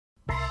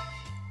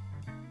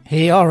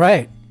Hey, all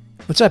right.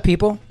 What's up,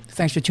 people?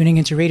 Thanks for tuning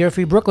into Radio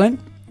Free Brooklyn.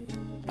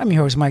 I'm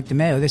your host, Mike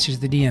DeMeo. This is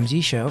the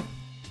DMZ show.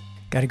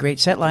 Got a great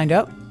set lined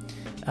up.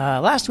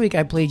 Last week,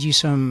 I played you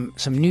some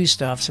new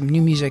stuff, some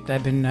new music that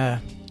I've been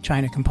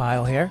trying to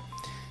compile here.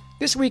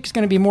 This week is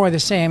going to be more of the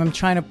same. I'm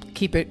trying to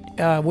keep it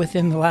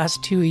within the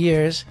last 2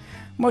 years.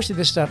 Most of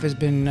this stuff has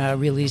been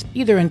released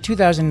either in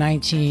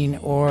 2019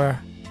 or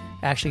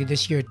actually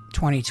this year,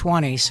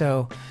 2020.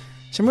 So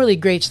some really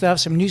great stuff,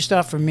 some new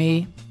stuff from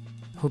me.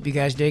 Hope you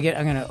guys dig it.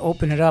 I'm going to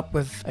open it up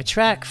with a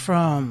track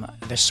from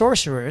The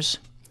Sorcerers,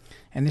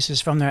 and this is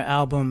from their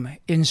album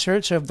In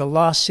Search of the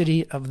Lost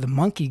City of the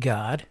Monkey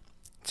God.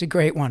 It's a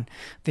great one.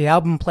 The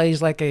album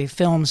plays like a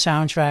film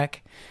soundtrack,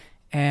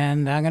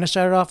 and I'm going to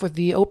start it off with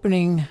the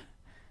opening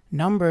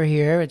number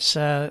here. It's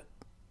the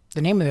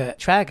name of the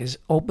track is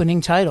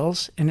Opening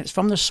Titles, and it's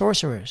from The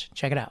Sorcerers.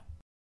 Check it out.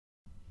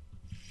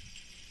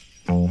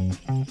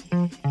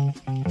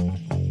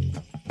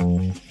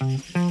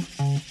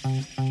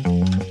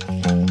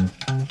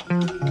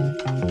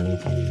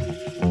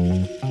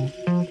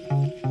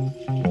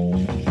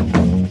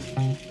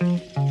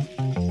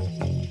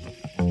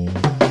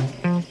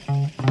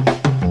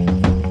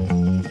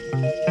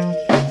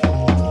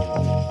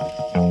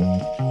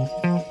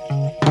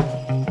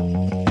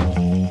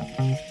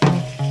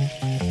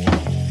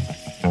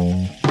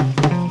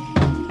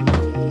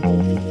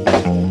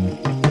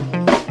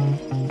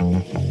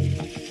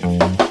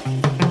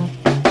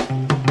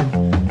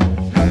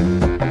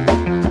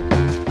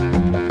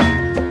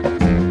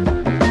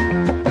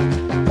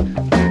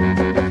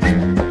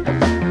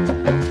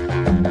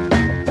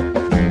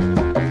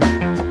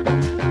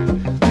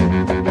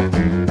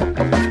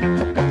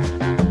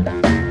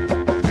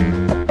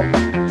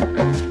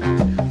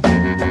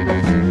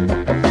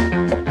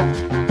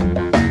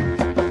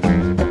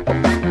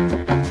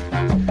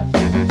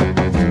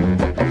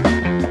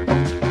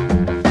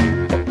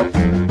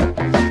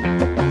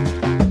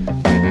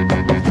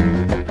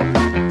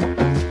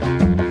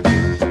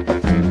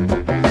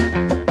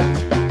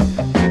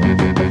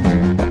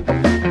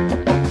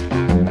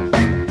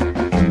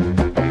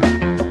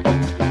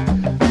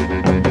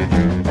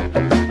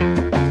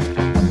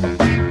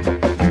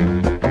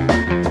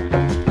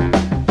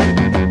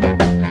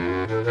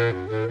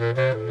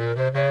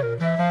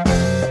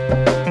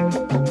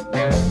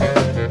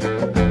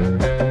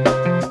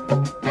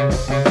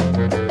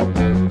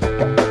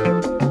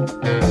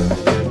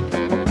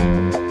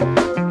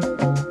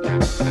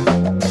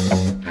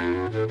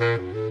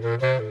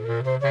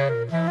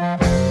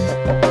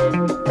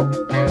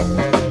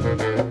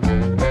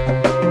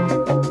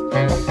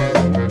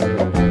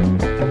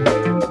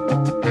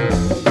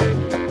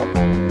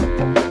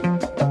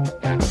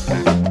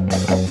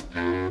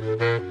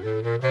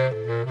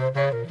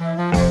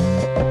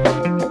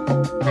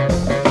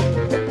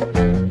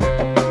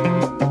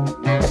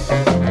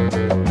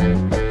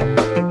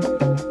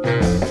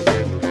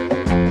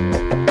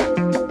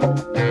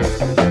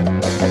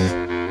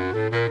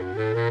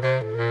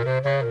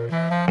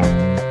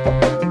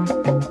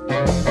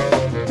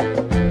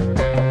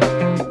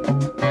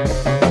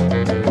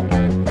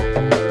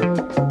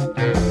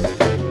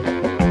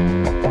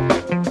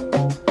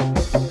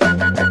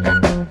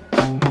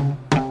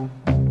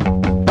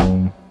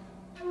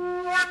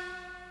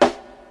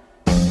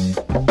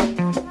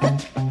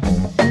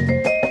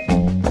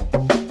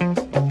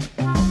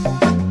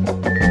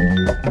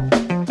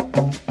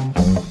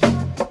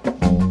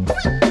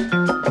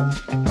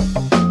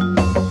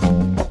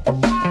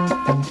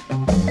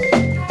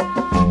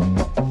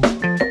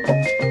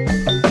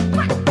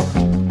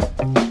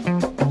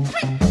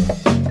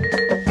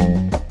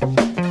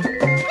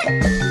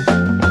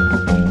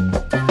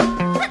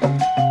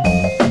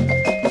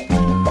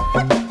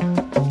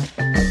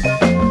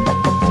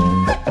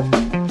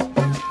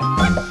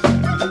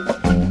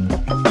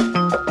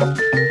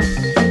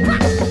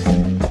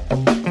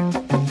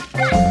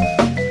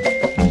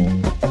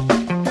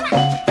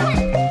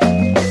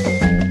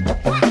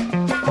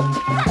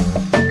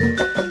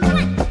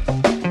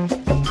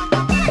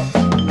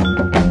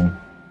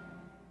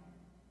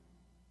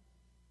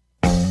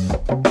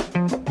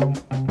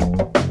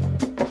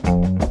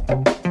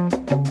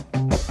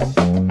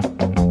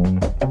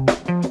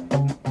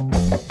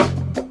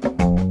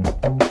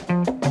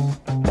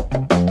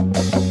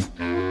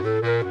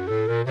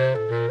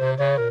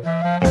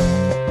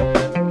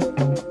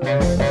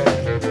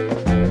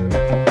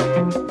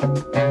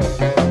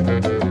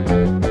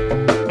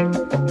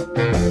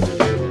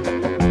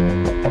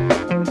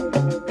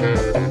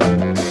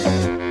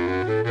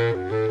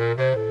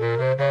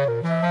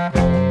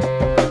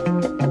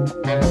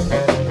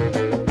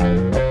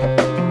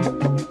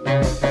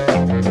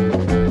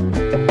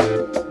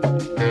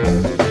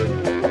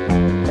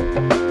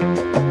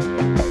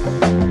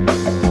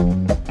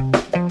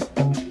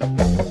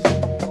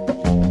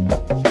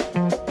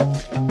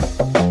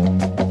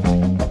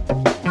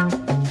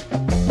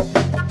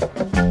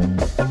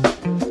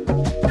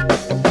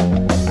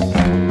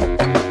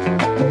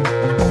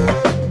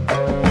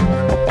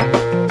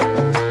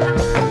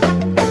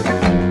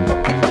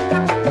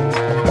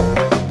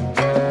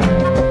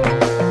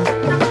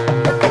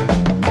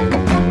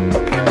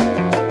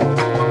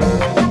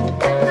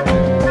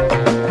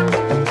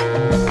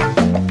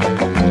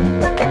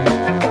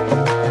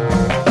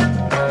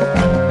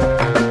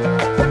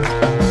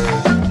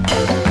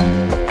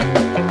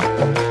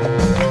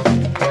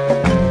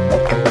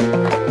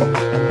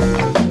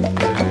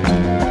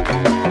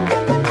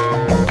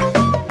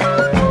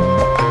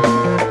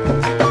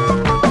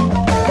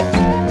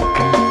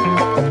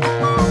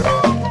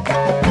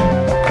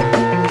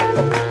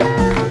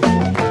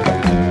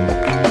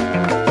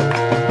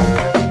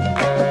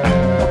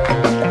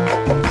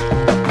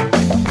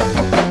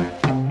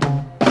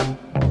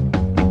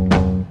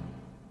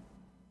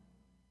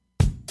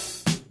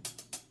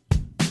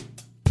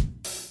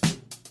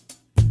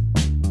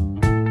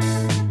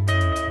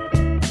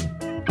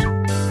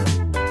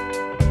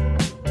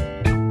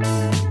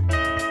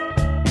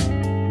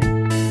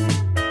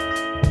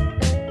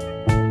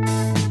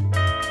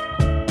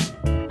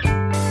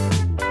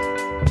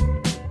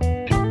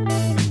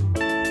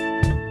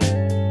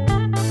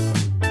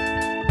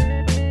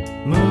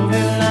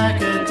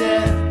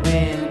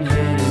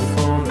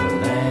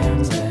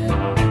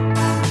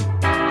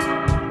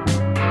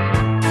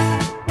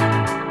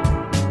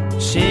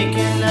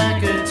 Sticking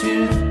like a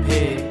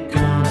toothpick,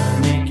 gonna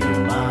make your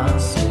mom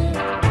sick.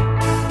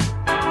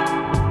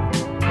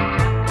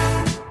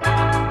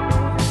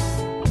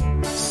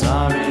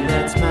 Sorry,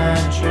 that's my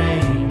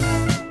train.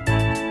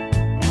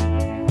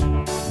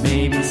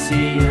 Maybe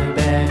see you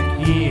back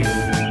here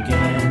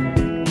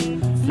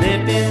again.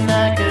 Flipping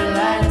like a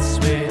light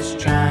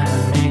switch, trying to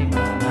make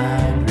my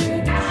mind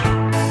rich.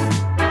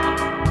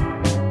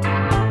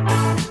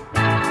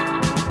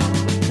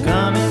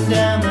 Coming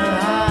down the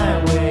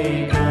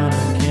highway,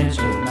 gonna catch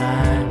it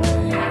my way.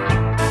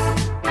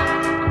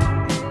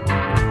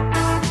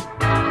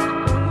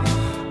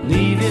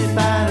 Leave it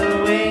by the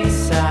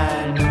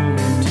wayside,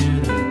 moving to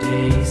the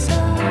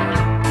dayside.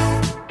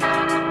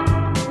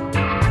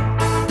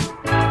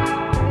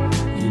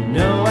 You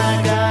know I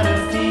got a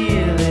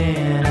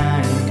feeling, I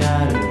ain't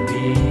got a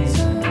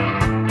reason.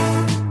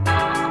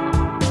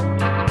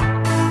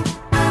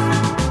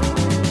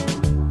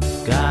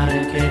 Gotta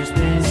catch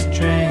this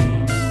train.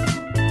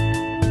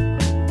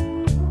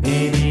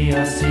 Maybe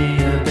I'll see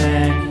you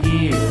back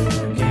here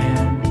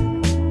again.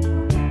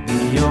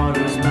 The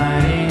order's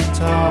mighty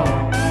tall.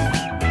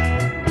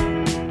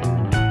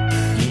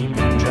 Keep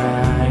it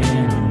dry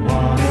in a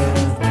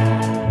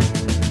waterfall.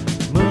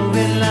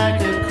 Moving like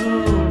a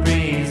cool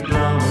breeze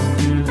blowing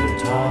through the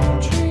tall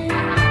trees.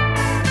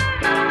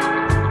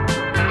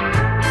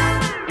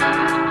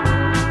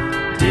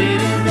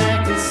 Digging back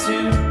the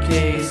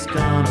suitcase,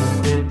 gonna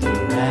fit the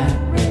rat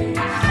race.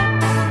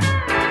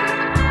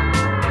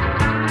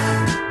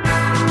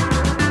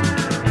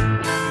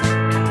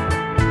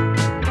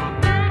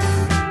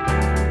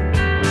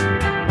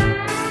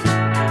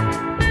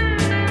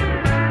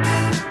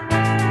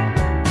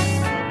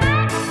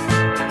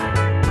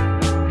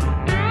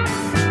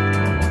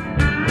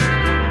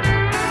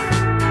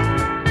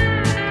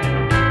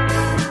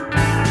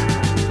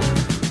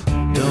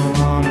 Don't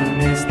wanna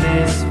miss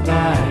this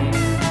flight.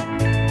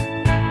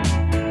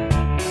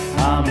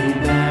 I'll be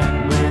back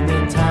when the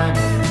time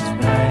is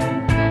right.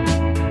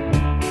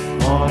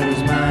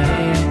 Orders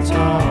mighty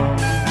tall.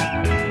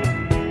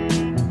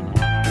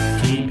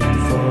 Keep it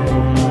full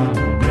on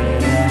the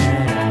bread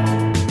and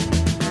all.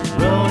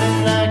 Rolling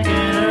like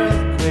an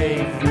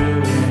earthquake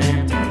through an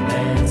empty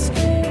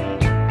landscape.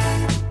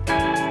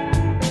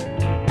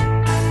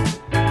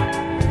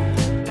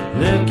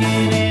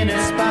 Looking in a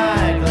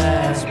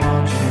spyglass,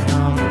 watching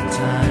all the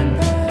time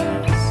pass.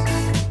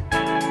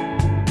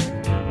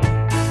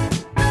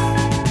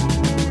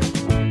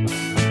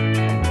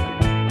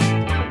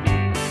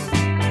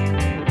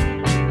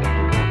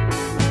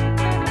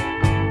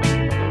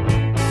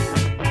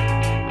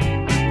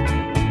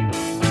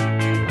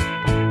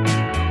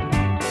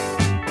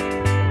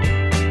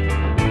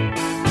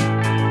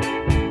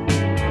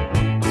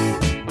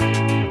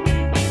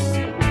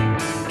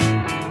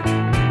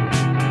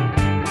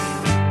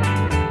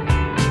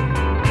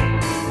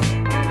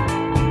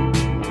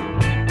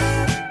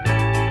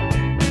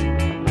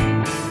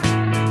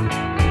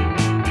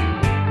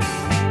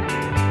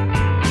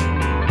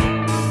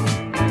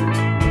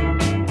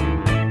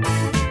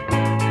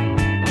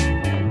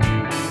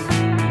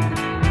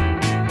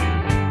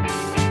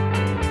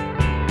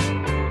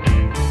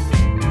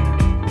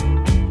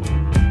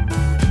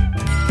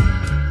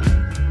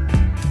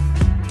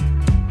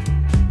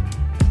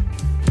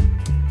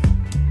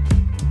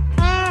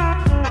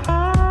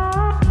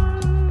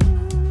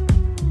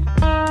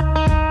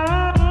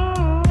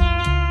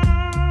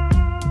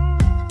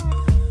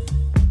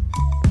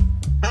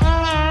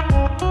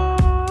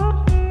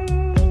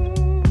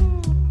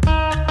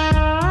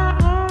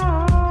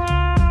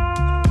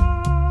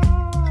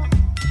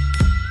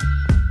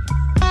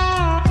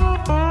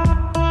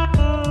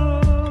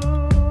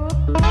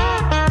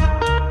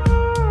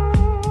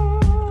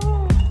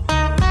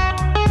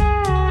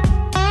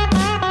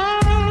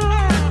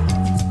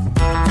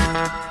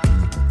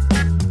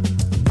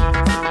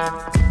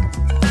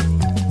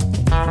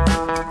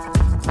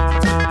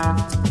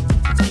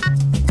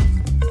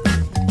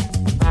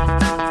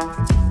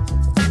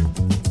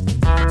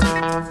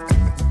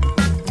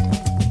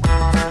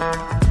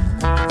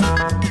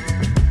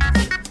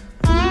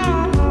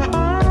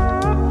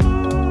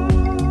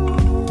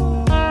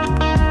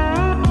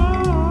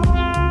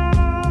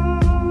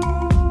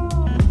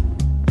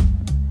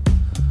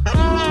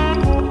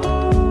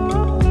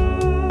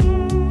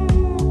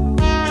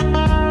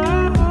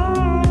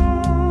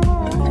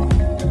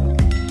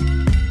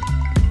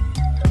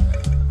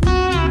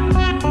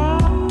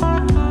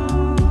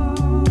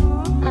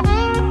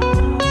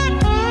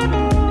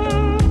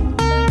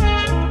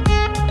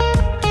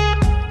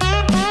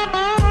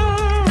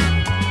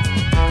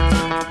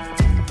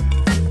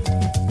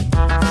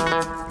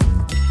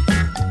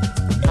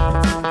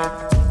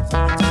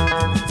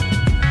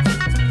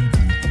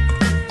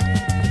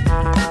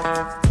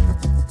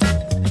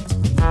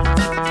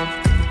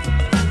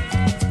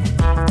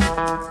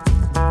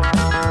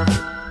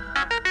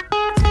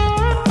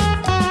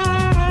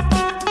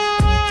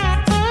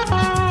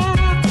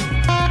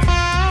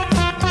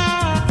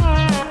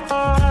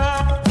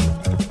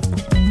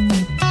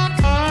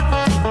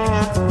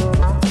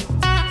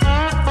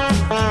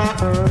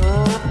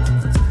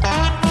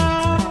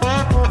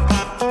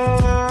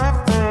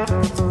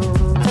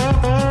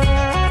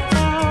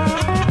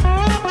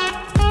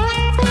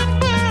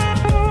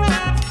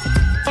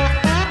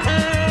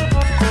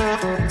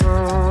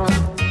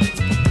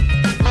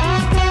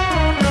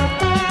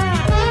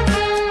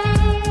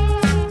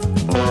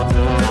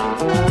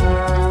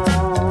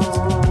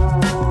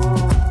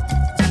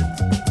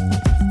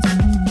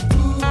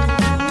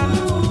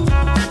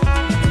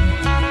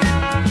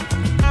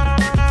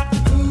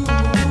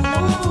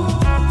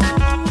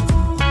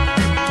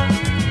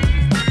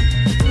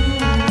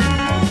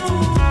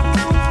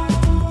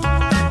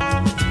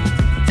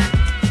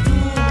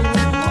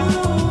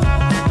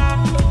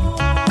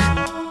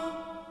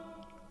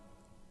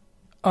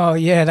 Oh,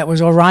 yeah, that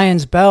was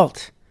Orion's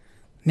Belt.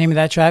 Name of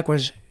that track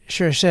was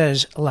Sure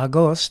Says La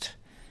Ghost,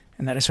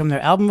 and that is from their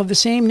album of the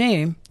same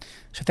name.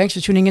 So thanks for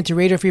tuning in to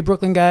Radio Free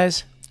Brooklyn,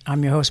 guys.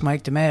 I'm your host,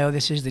 Mike DeMeo.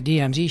 This is the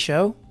DMZ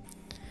show.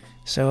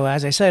 So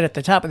as I said at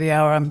the top of the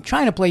hour, I'm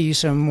trying to play you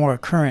some more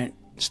current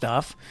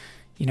stuff.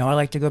 You know, I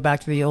like to go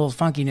back to the old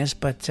funkiness,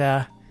 but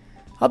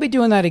I'll be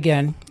doing that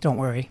again. Don't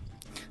worry.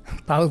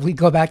 Probably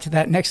go back to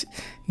that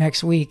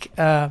next week.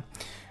 Yeah,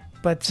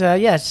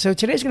 so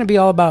today's going to be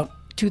all about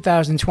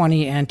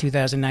 2020 and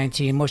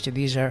 2019. Most of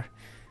these are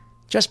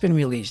just been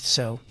released.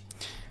 So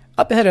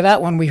up ahead of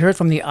that one, we heard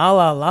from the A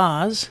La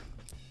Las.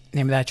 The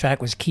name of that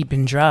track was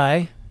Keepin'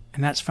 Dry,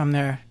 and that's from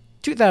their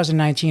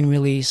 2019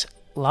 release,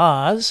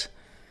 Laws.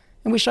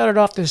 And we started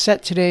off the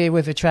set today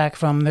with a track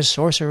from The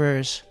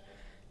Sorcerers.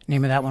 The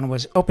name of that one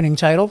was Opening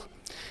Title,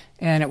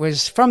 and it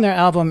was from their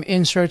album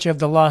In Search of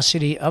the Lost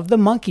City of the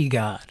Monkey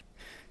God.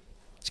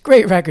 It's a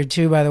great record,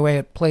 too, by the way.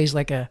 It plays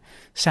like a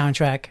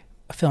soundtrack,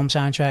 a film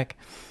soundtrack.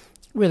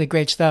 Really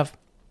great stuff.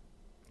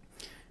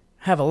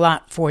 Have a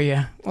lot for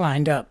you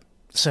lined up,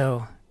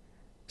 so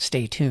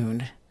stay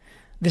tuned.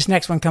 This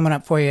next one coming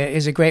up for you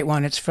is a great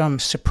one. It's from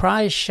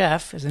Surprise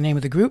Chef, is the name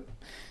of the group.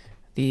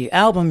 The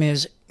album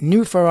is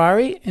New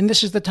Ferrari, and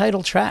this is the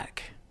title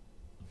track.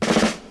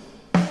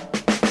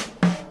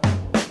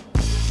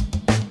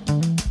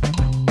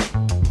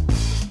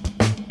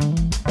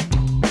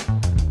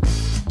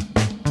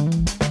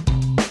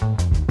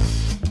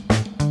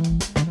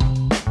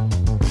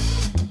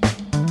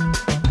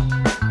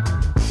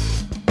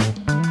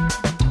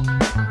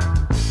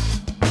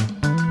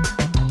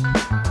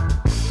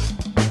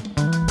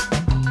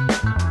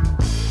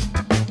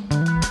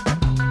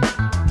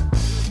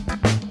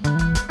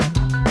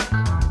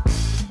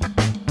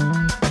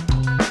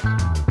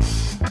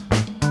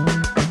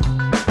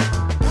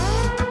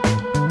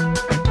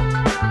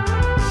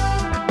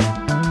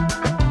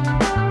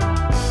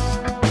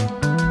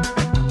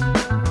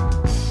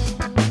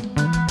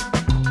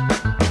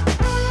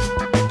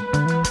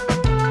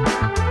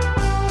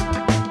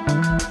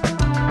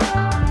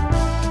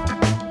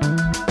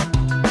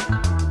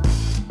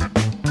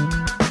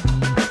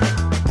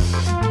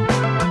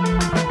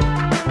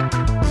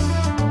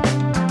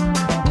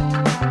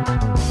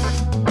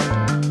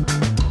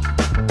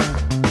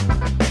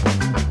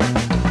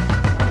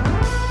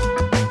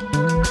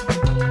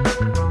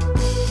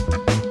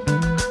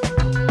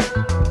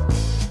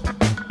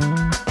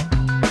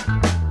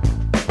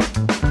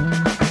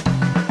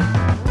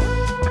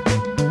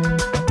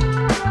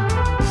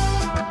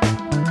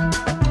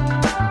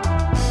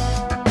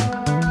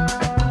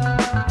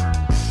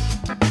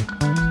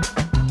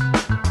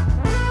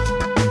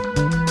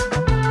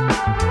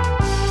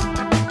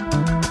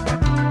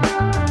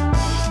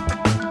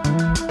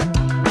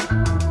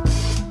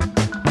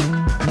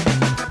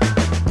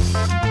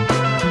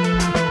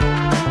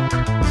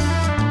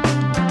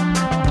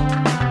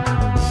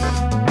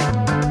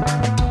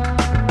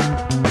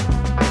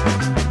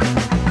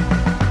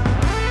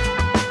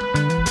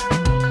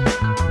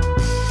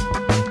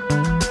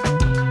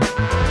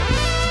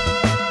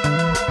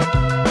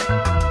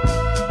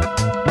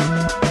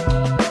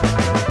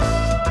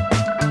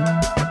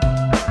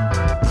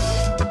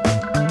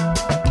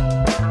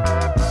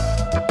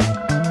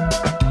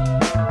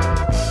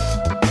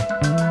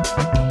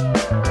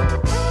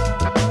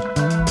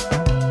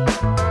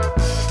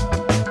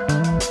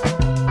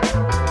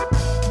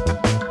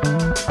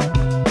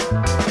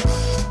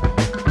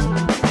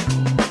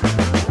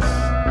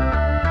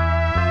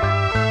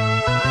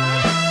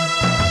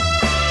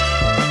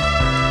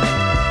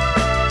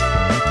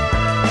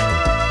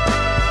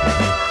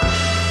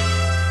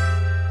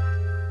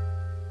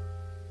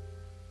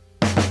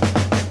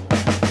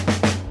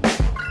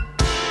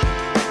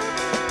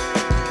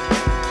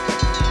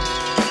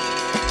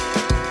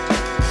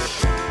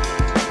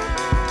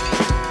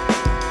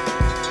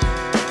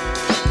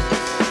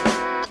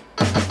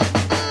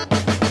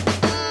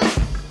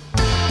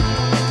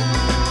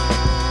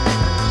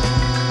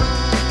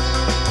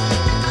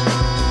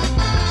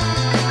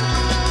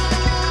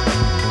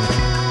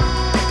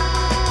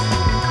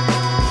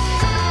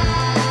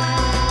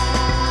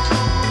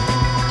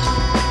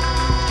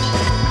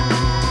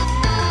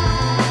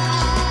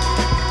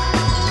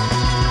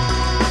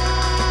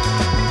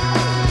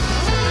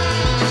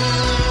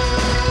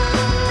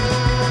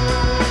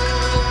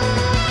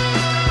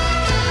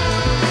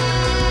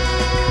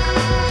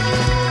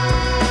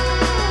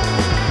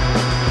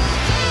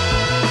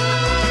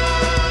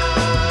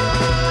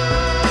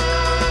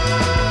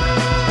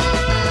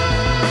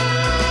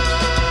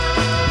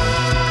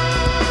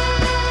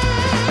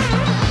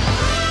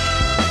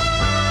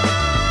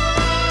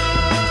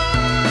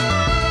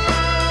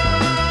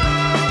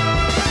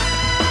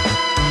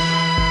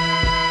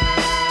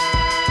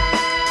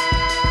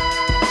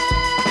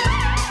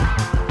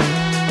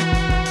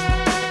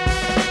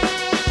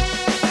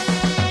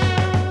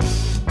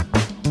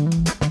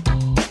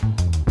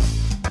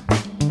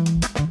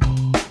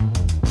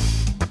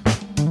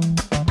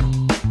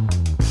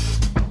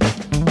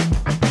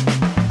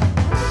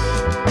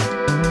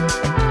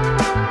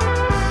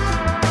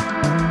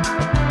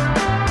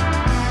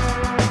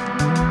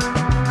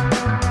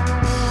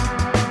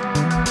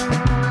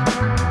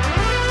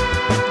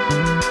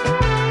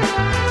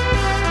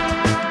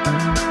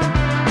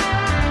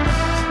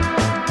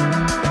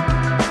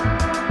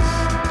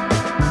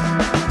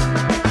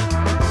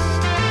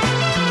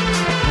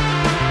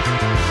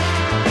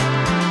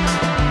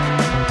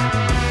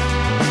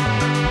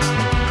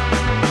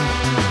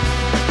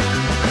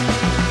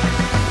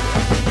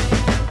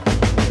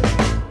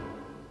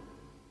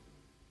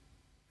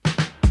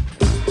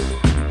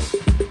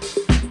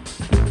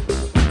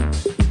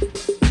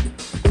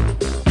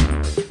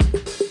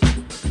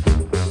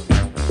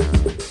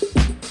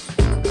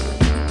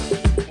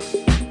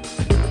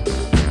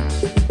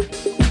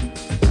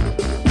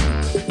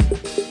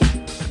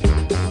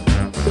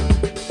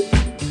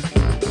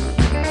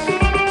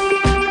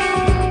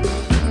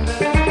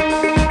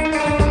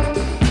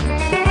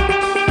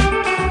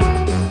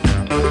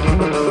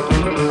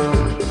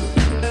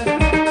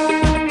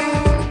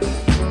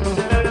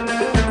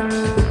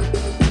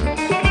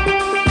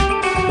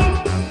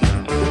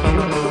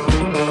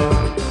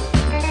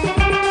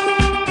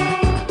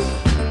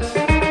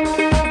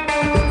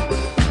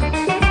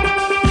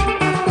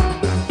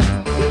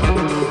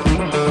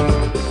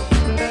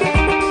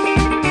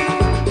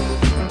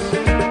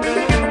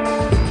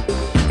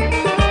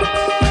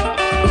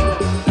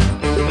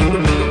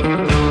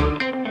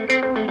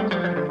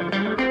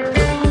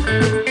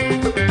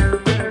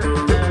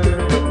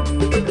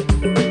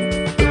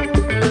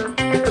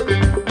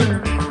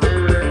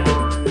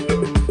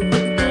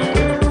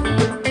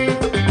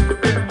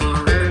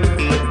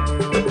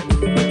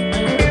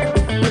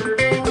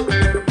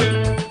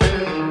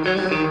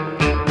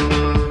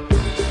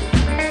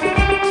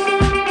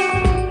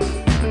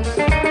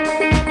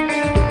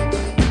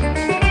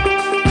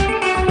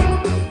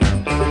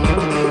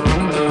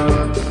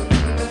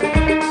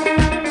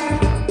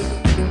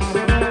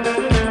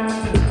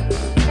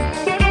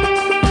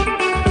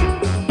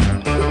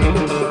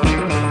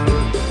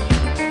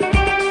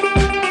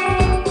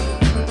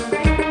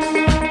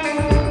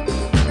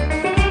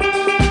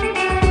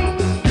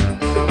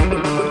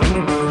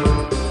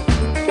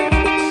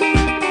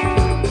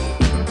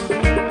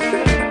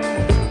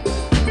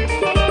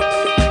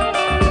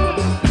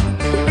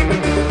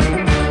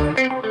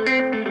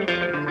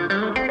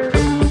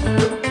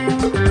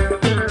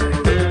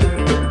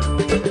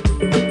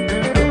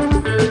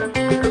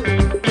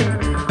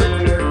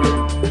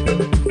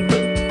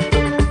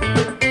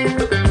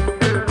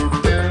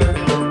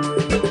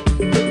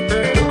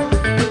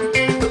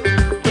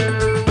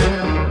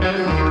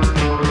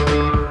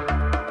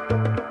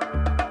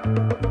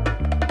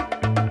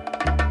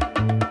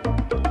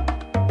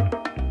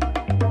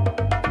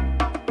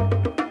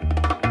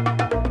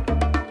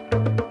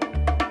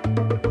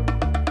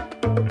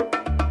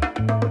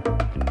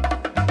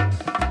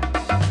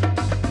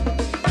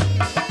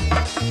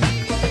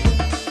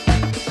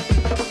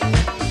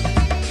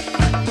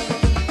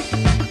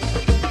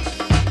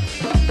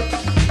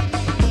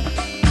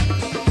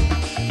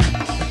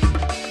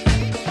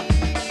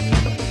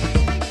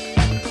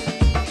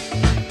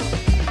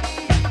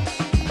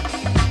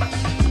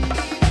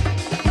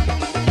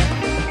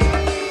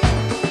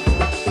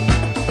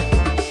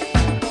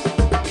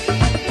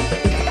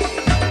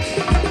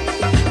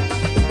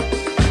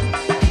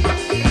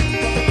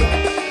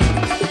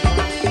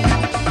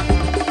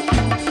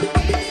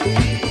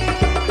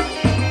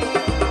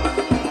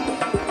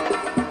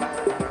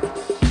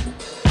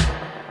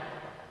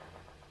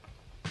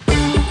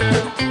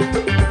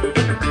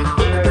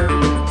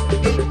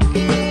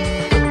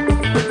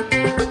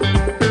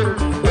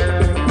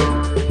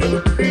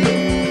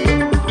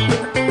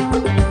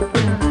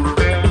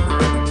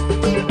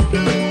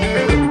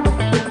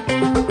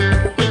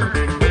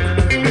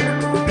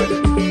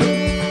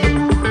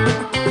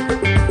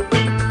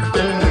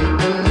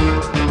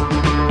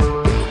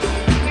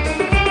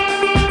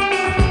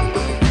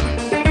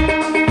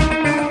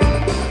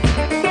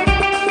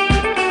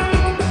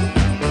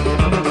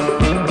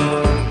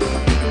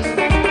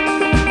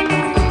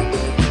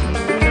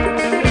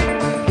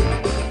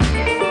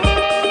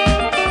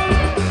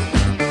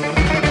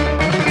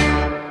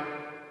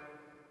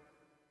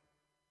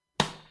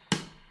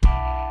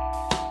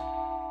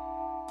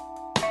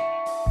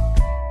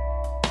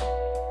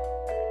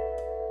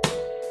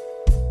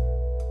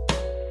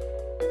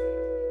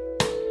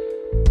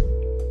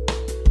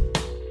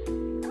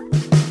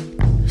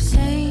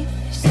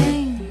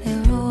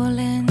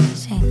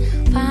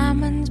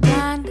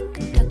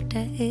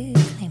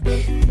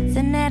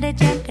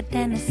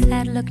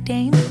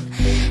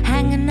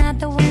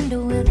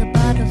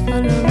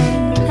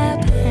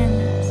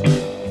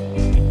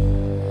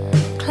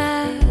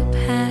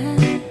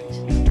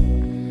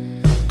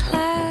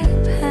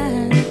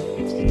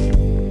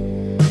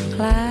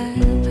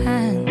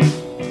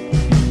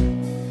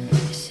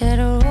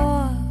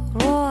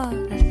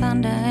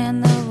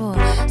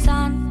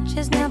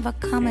 never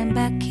coming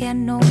back here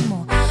no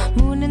more.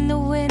 Moon in the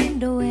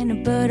window and a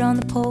bird on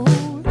the pole.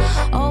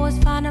 Always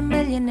find a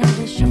millionaire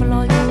to shovel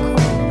all your coal.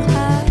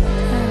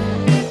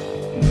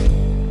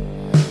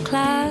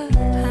 Clap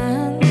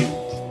hands,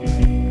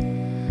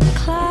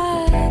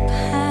 clap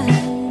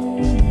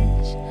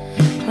hands,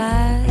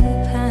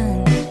 clap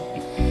hands.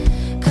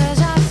 'Cause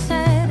I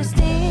said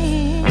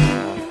esteem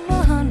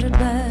 100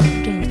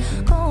 veterans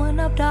going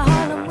up to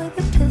Harlem with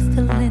a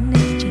pistol in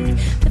his jeans.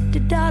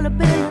 $50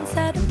 bill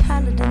inside a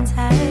paladin's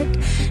hat.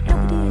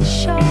 Nobody is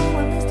sure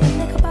where Mr.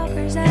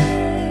 Knickerbocker's at.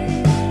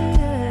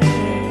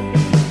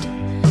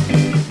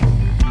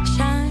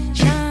 Shine,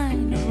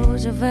 shine,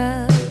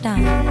 Roosevelt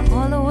down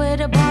all the way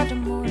to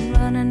Baltimore and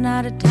running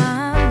out of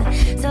time.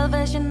 The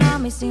Salvation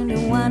Army seemed to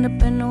wind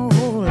up in a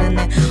hole, and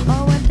they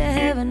all went to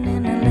heaven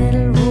in a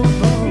little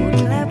rowboat.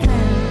 Clap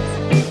hands,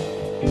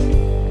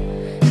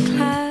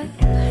 clap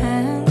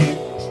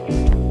hands,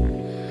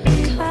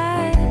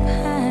 clap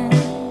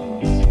hands,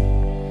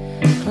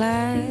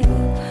 clap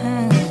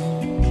hands.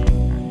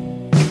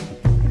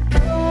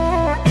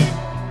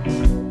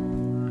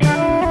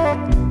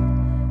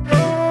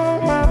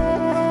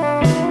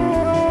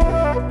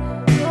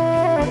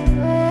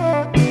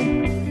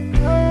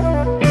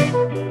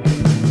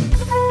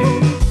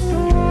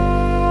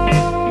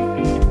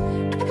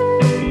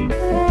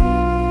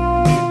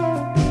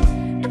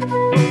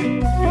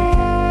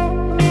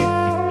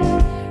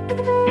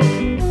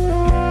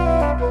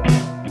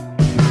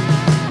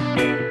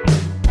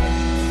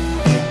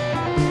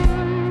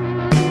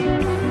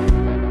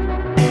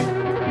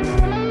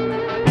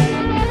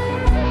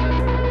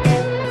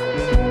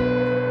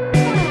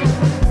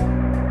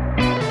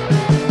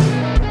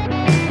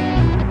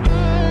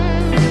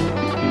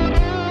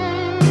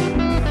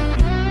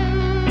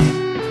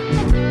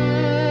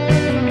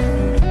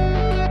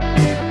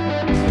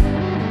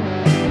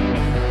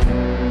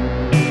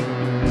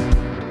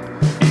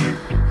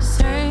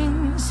 Sing,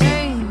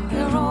 sing,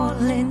 they're all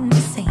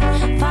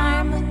insane.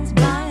 Fireman's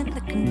blind,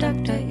 the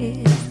conductor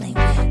is lame.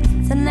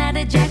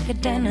 Cincinnati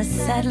jacket and a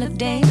saddle of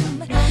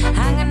dame,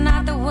 hanging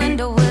out the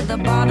window with a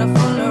bottle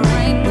full of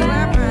rain.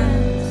 Clap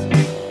hands,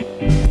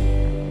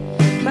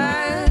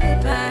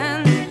 clap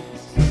hands,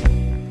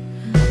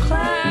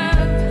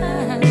 clap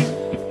hands,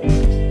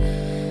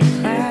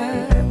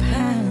 clap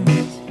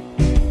hands.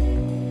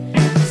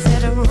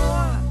 Said a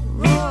roar,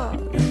 roar,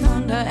 the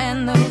thunder and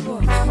the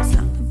roar.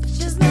 Something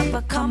bitches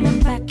never coming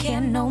back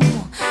here no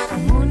more. The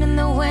moon in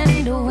the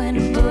window and a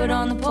bird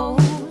on the pole.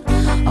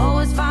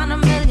 Always find a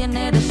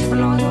millionaire to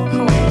shovel all your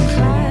coal.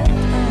 Clap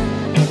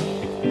hands,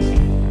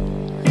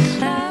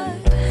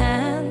 clap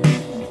hands,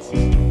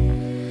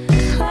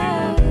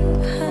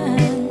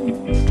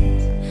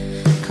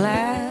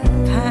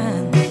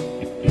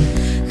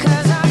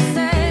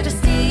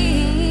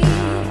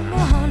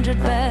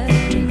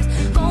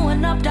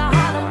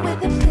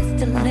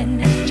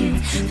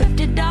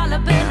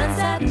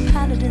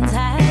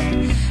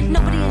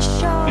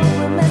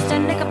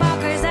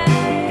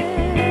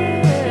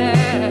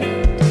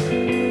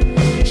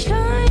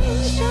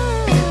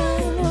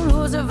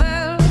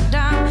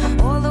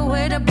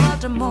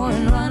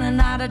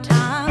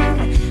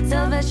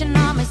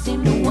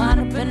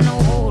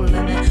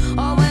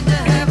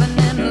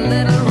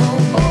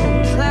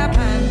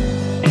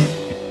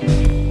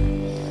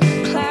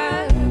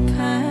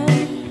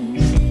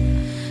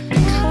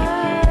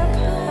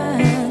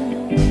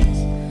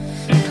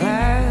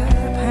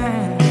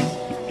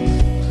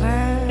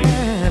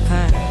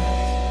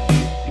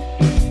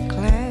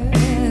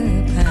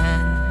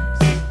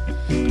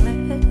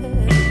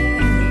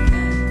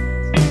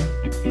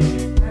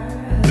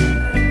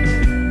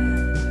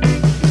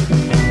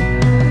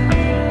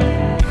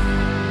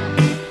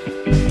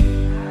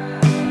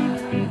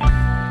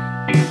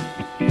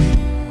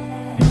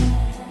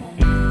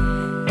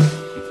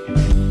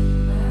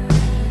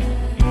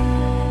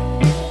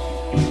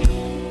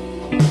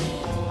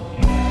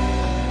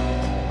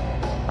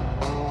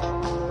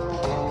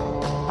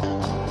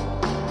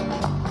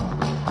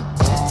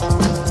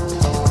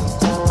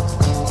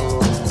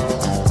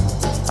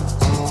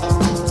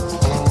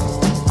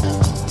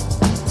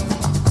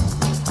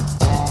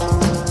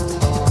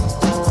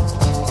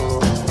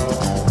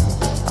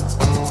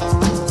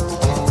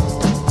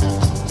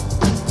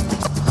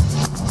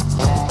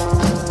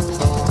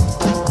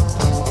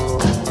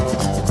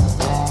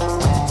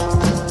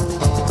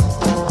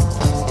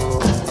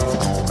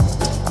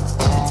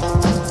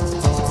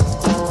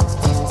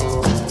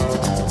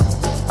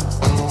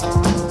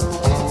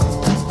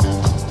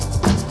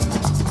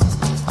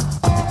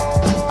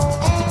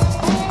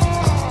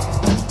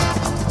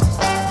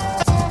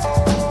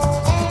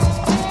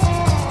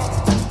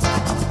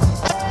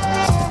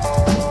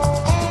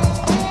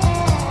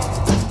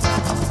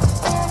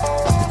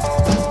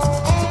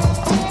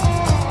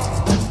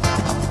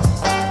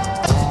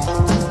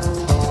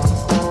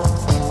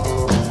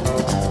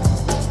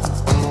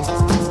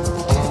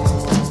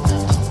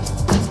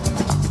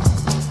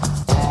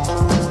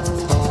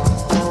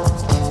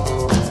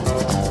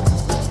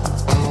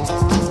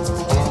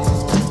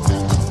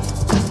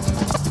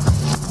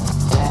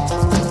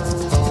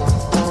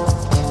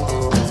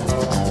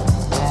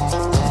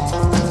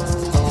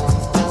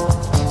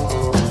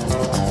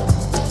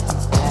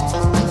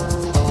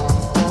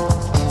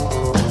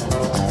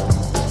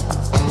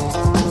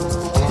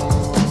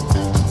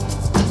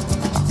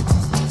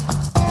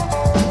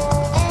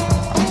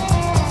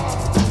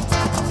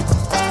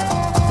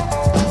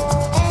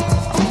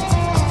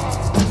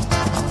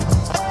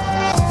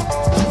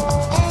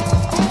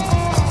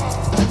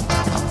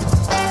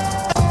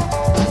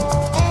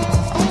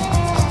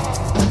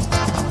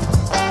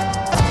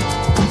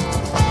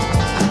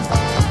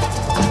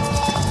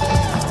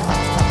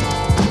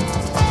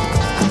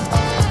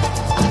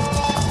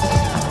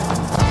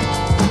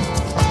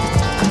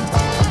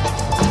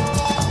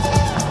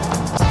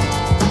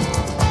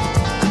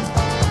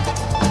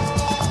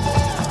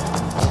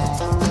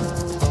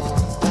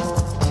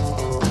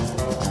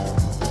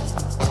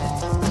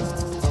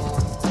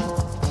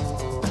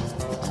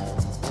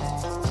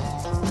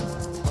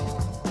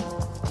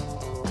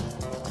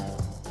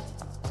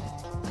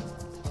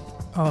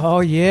 Oh,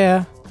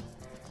 yeah.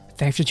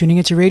 Thanks for tuning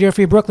into Radio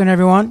Free Brooklyn,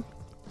 everyone.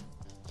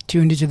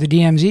 Tuned into the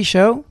DMZ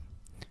show.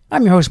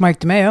 I'm your host, Mike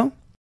DeMeo.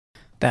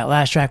 That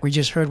last track we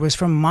just heard was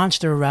from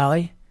Monster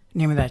Rally. The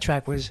name of that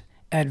track was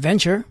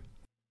Adventure.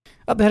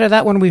 Up ahead of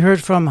that one, we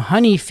heard from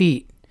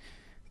Honeyfeet,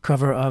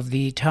 cover of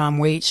the Tom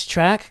Waits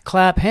track,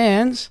 Clap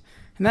Hands,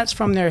 and that's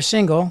from their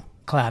single,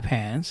 Clap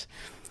Hands.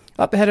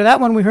 Up ahead of that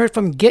one, we heard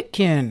from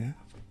Gitkin,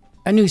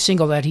 a new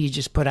single that he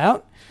just put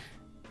out.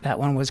 That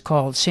one was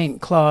called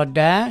St. Claude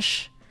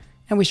Dash.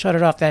 And we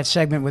started off that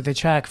segment with a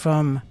track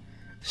from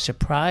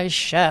Surprise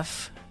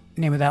Chef.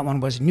 The name of that one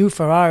was New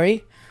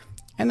Ferrari.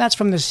 And that's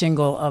from the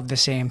single of the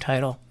same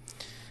title.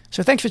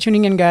 So thanks for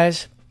tuning in,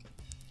 guys.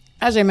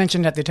 As I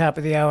mentioned at the top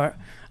of the hour,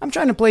 I'm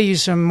trying to play you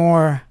some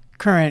more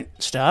current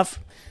stuff,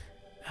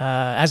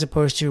 as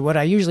opposed to what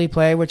I usually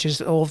play, which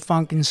is old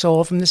funk and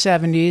soul from the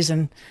 70s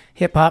and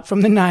hip-hop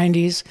from the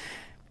 90s.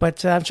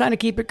 But I'm trying to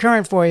keep it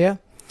current for you.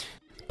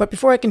 But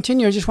before I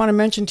continue, I just want to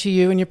mention to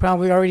you, and you're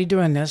probably already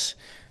doing this,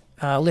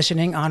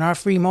 listening on our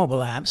free mobile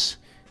apps.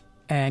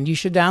 And you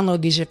should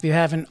download these if you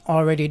haven't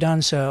already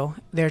done so.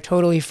 They're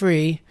totally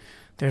free.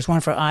 There's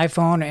one for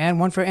iPhone and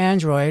one for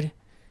Android.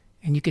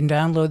 And you can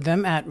download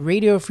them at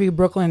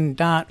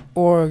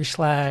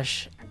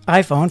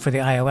radiofreebrooklyn.org/iPhone for the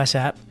iOS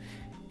app.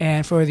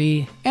 And for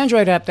the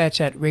Android app, that's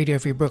at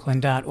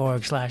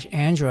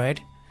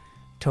radiofreebrooklyn.org/Android.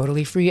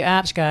 Totally free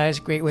apps, guys.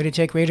 Great way to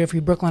take Radio Free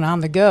Brooklyn on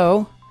the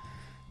go.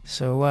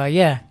 So,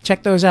 yeah,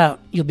 check those out.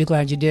 You'll be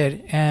glad you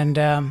did.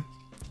 And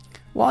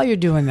while you're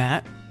doing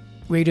that,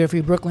 Radio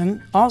Free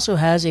Brooklyn also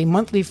has a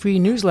monthly free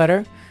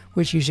newsletter,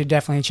 which you should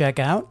definitely check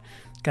out.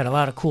 It's got a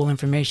lot of cool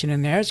information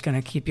in there. It's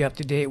going to keep you up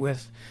to date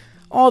with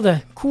all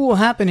the cool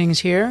happenings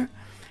here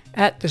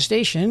at the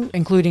station,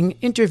 including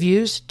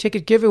interviews,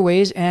 ticket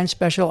giveaways, and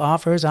special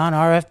offers on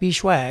RFB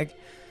swag.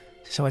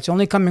 So it's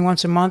only coming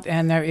once a month,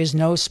 and there is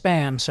no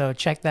spam, so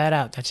check that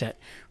out. That's it.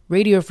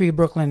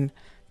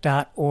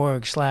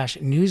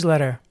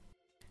 radiofreebrooklyn.org/newsletter.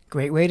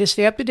 Great way to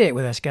stay up to date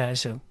with us,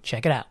 guys, so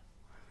check it out.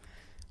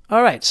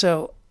 All right,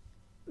 so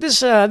this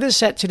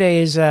set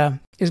today is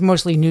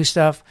mostly new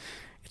stuff.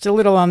 It's a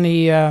little on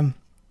the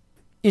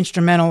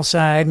instrumental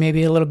side,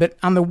 maybe a little bit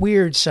on the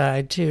weird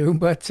side too,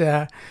 but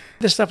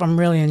this stuff I'm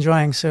really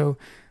enjoying, so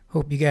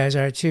hope you guys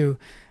are too.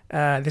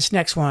 This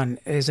next one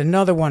is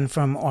another one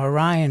from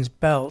Orions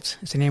Belte.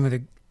 It's the name of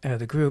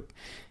the group.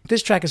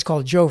 This track is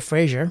called Joe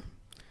Frazier,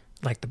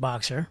 like the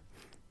boxer,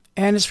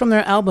 and it's from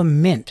their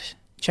album Mint.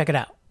 Check it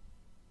out.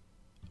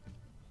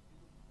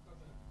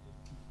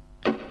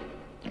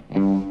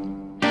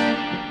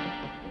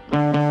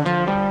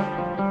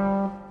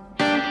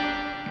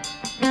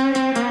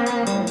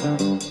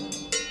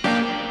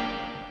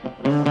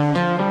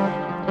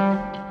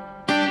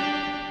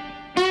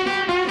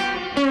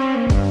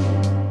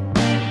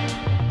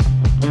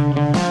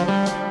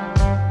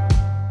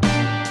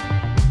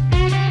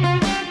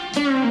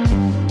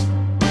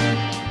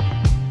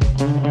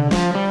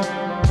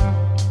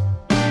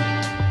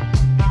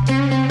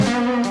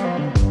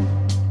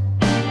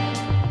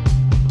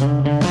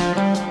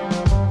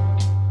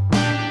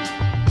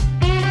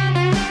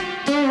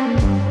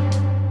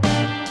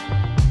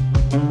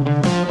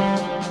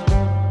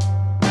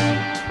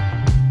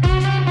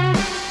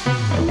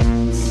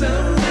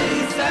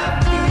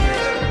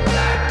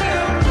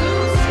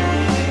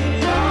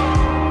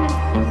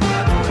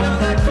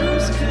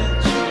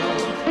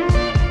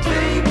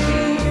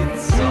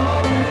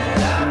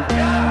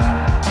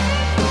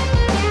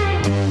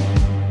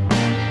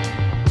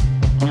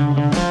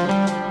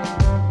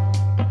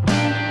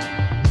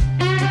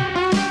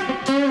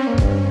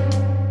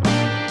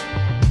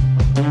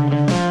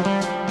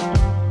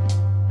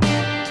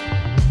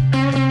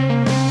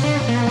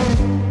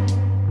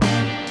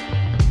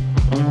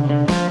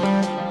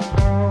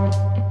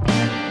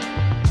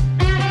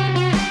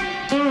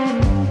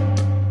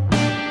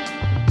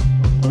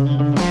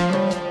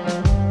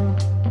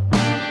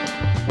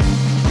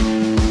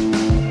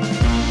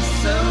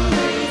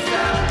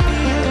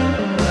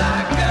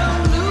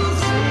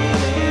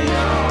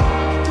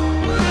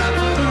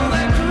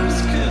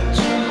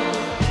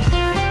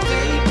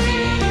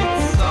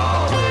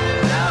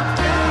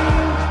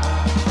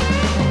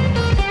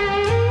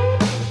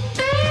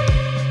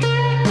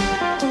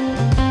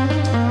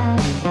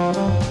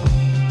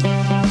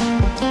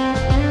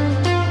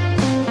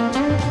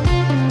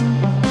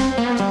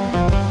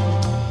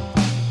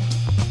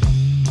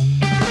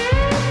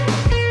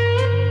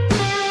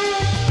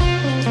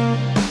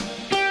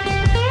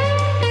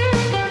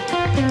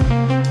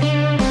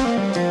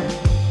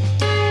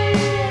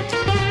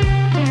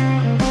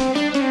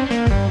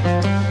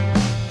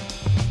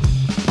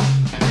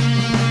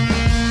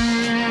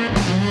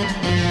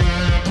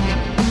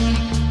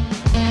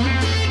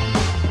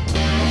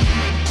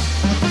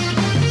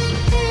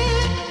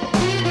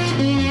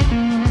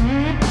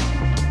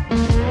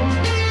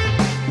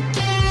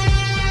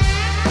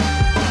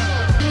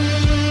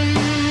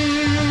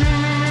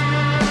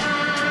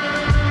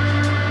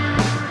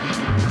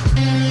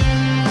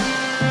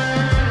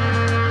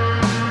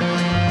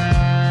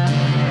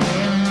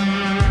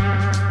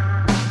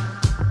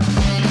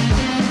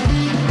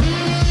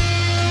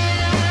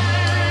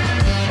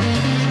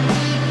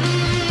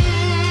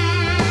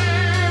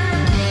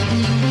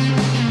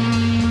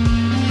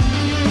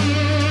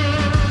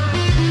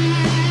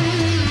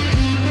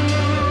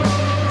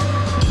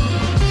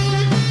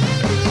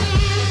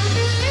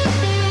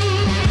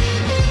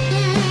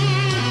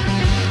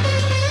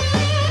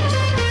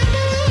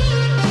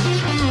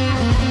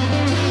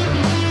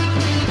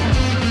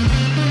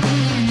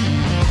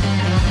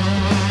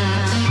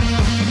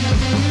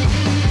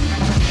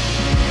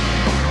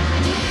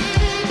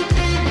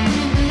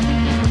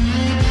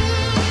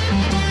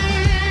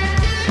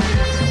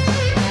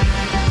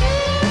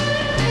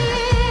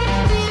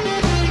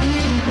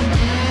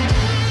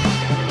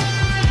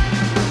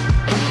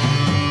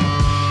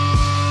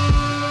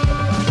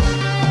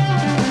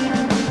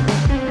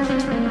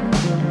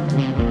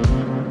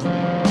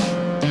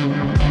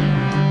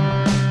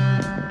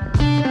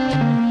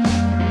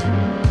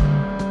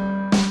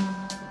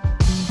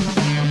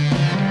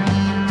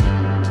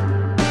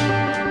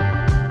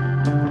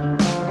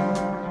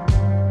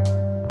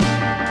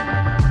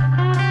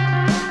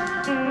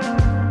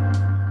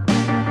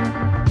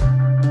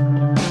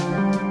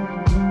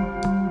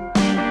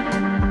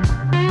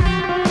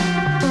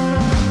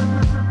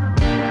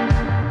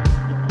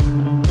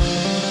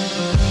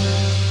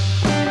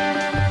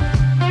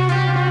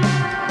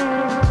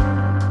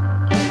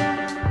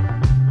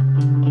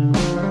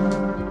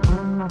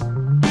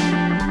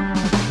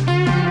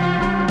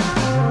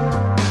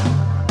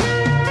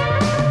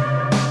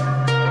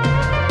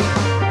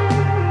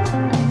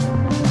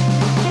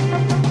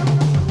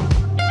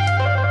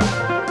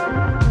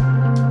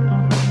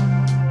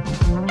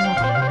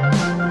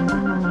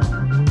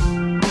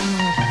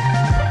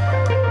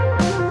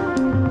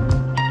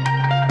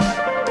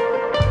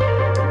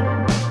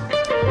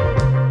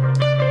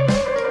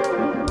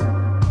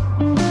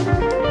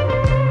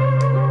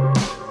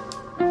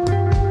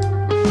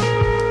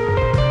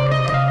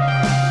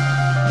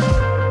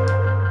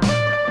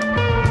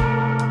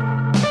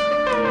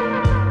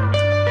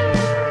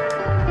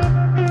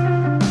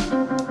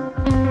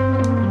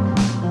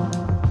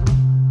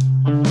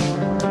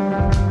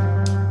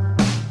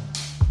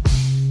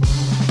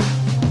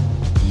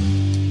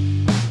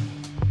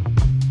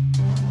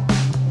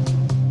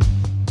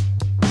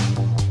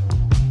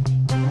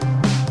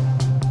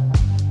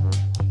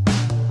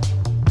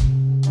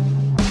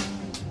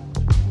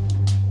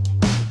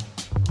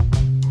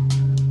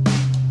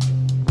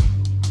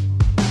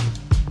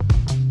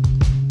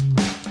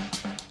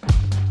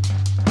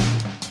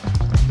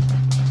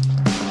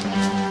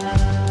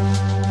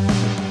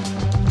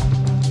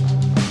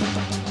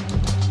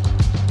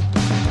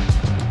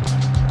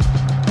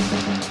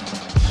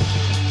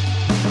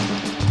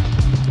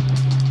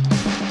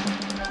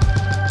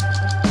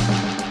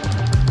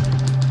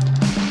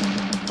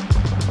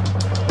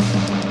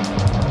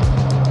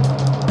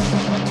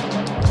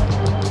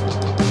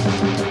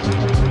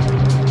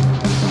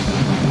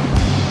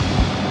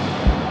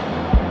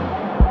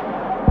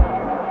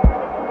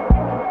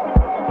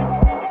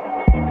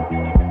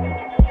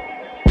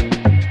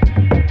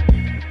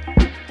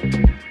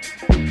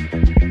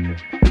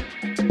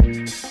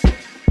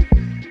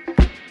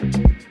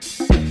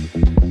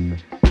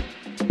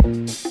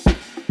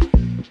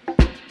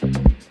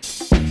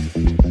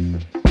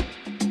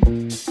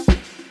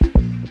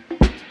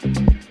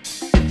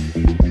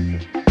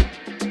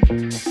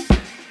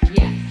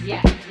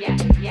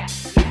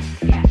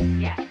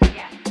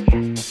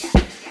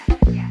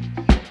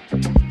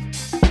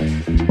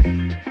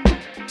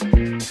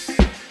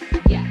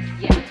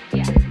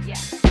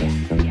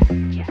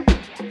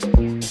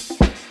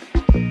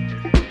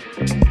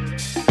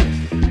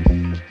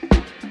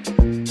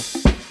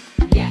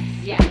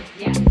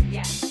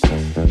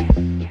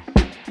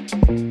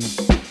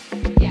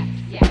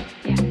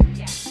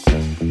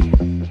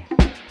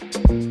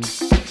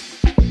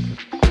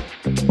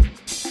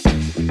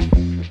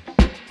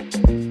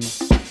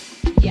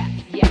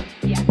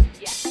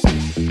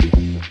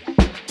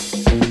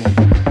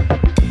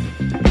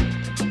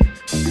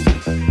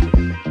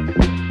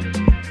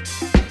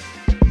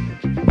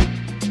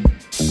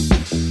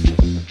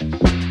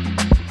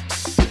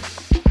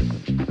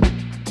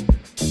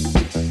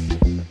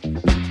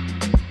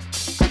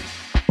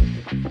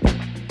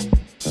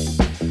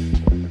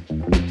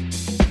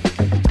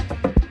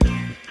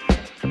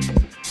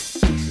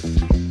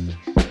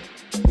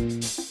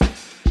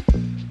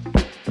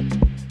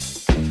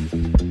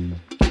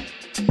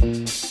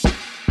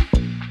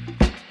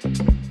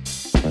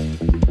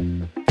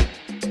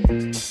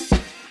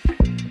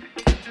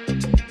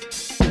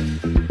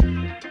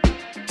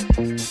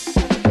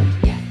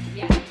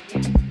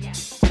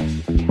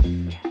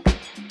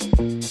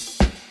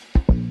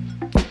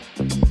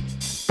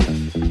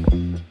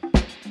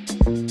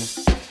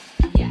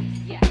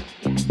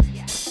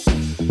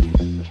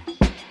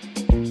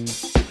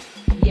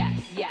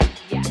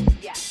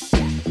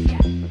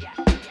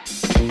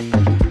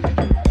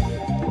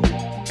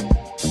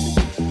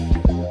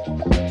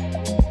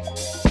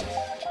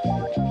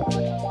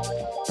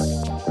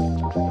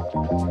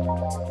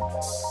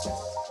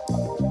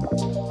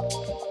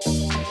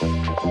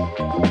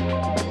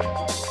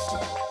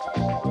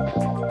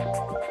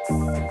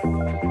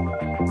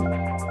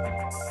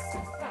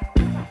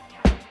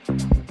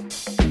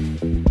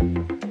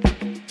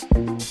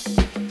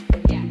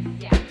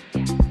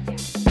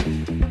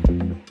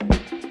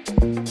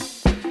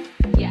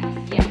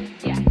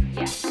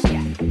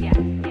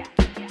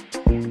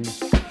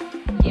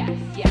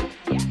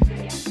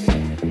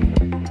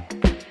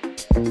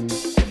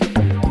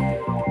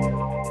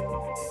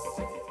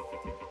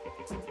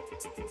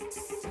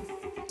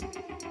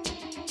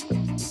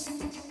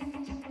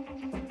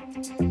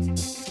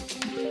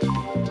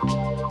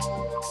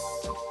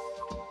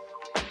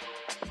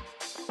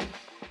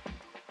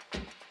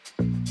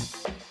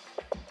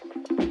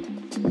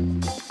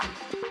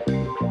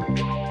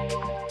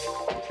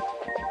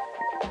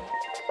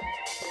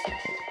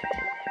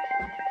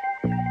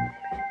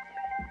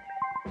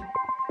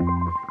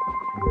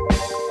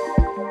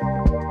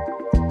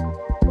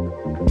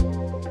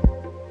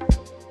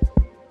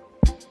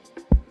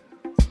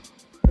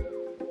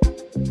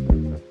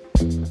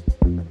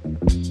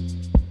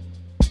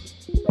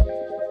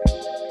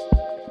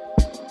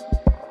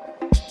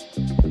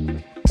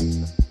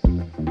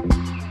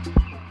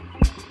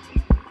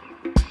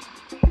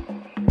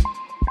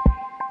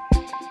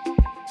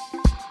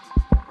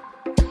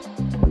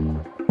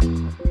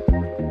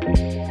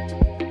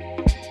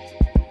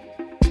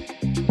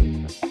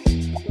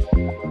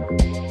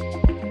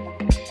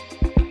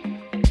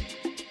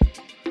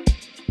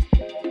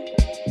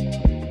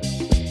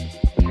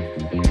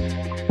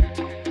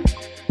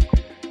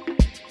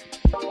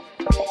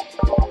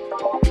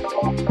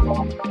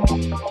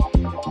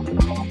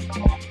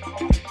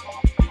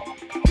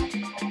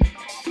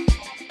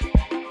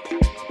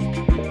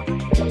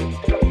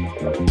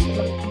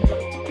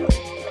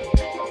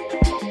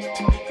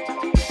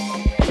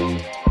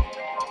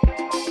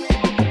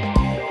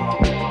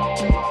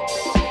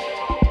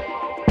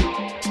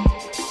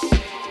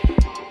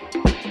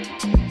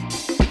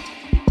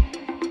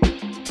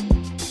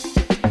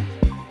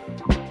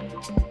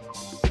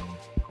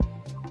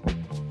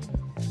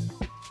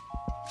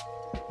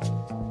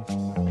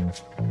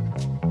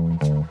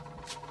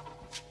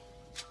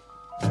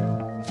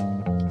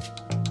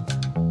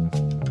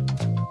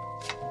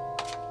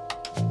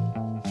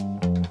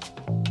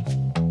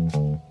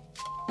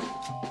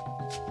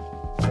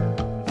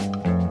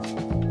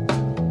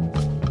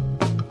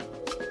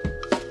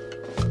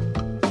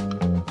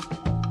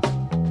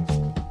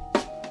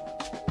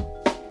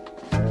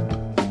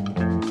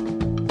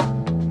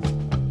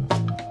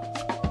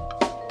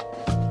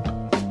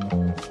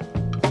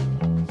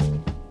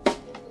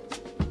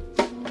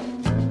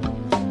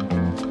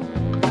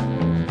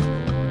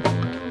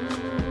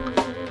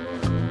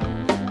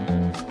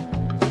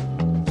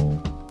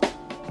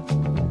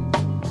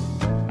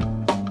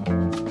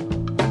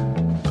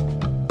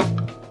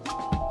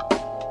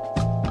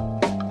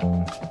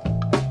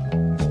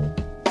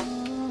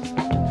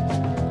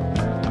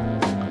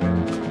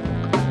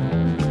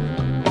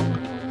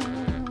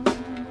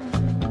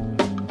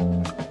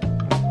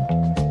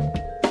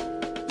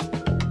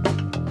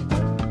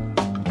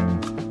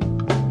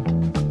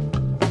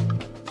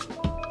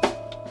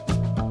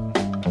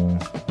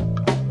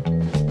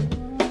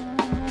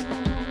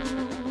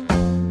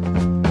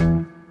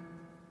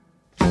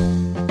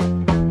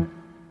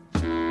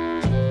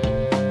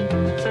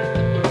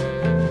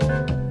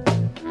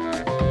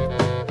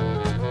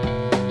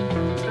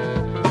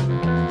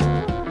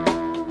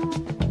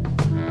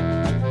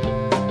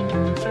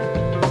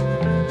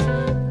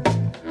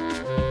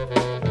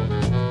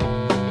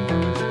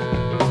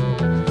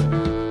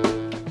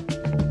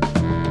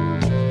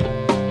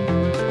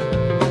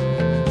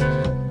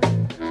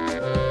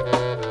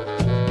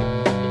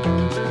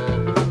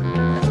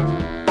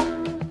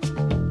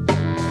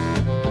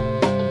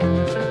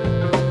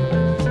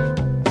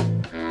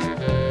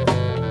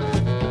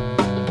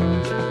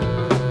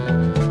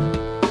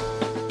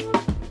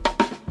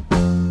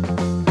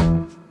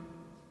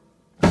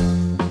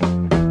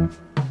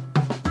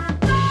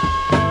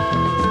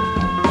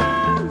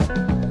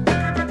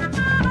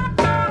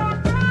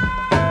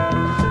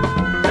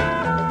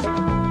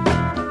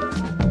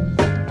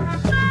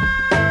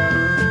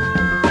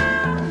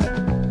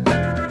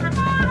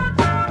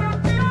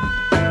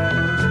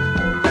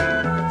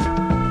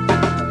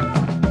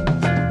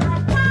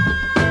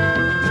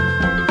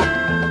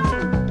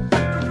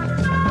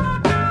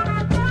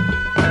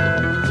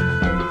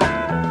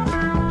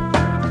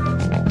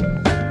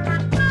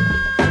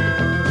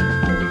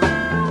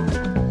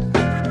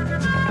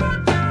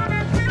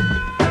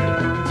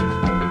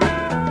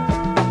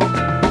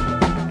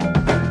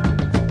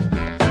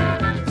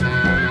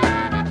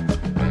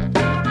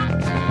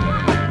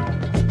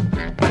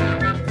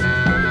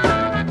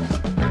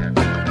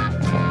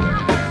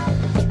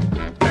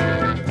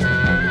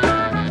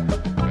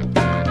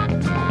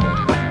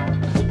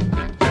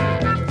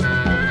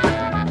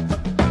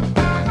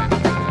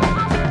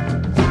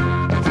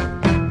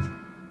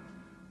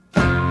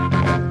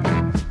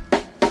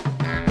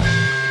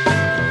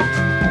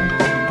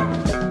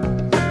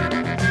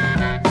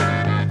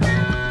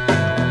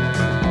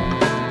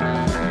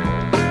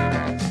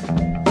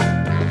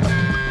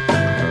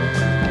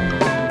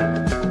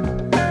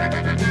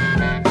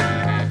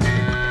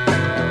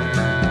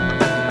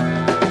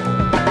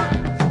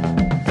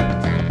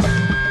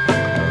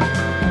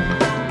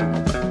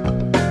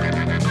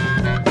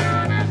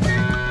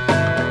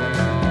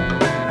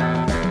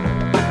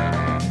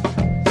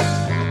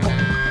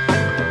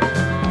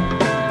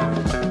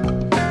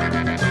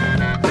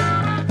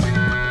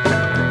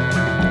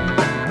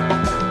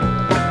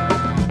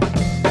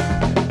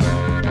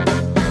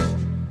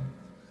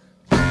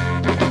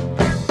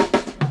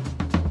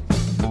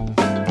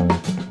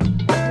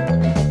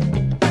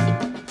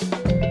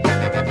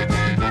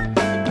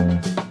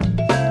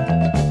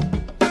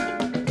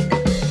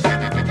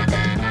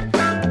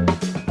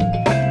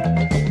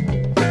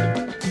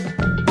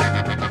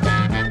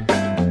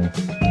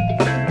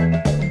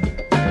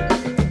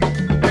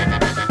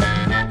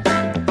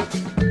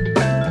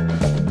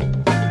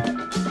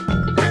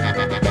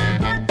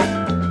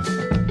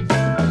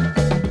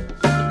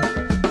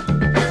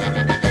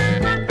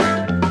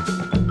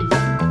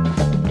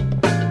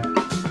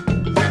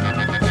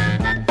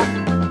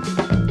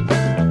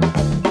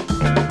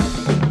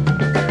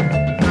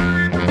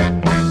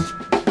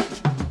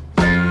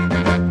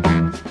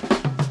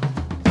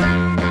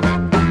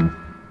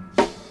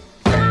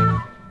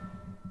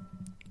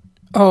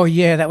 Oh,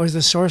 yeah, that was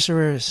the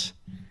Sorcerers.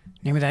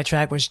 Name of that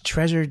track was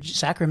Treasured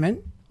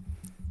Sacrament.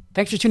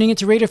 Thanks for tuning in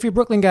to Radio Free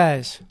Brooklyn,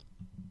 guys.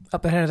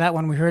 Up ahead of that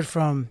one, we heard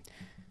from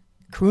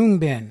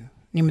Kroongbin.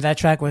 Name of that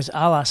track was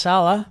A La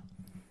Sala.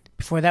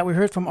 Before that, we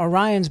heard from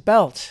Orions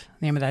Belte.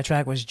 Name of that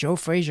track was Joe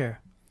Frazier.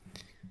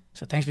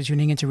 So thanks for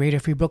tuning in to Radio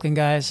Free Brooklyn,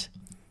 guys.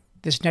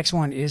 This next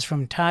one is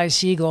from Ty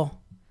Segall.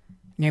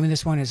 Name of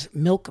this one is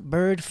Milk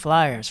Bird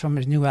Flyers from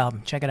his new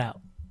album. Check it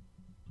out.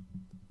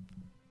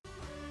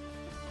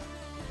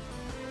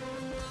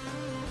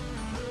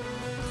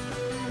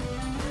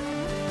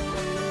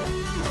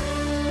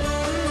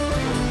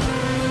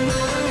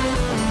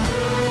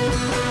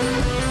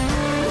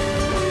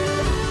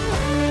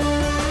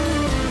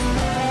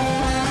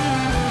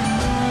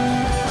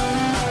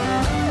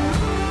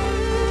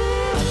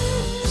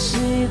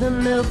 The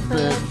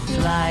milkbird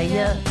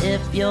flyer,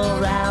 if you're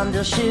round,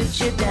 he'll shoot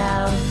you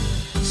down.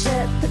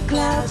 Set the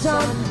clouds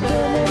on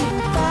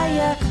burning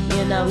fire,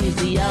 you know he's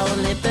the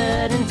only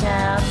bird in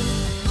town.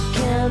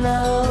 Can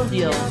I hold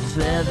your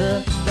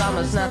feather?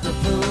 Promise not to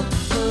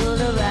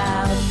fool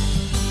around.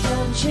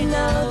 Don't you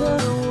know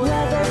the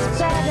weather's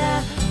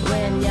better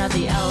when you're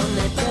the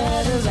only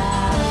bird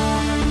around?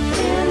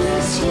 In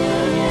this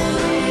union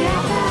we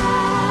are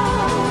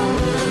bound,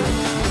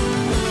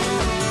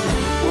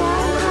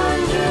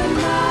 100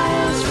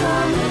 miles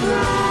from the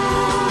ground.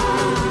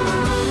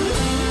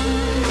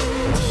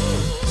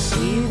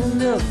 See the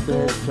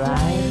milkbird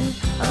flying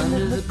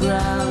under the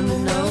ground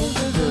and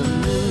over the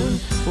moon.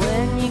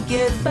 When you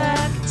get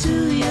back to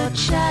your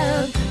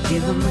child,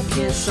 give him a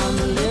kiss on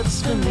the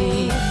lips for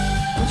me.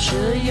 I'm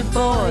sure your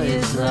boy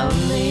is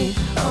lonely,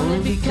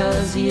 only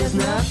because he has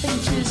nothing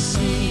to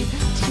see.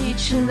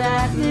 Teach him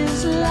that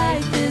his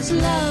life is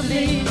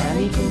lovely, and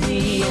he can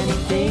be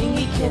anything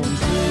he can be.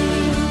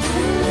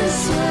 In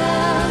this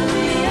world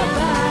we are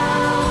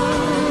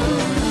bound,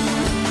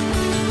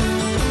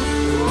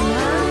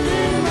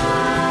 100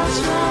 miles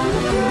from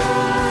the ground.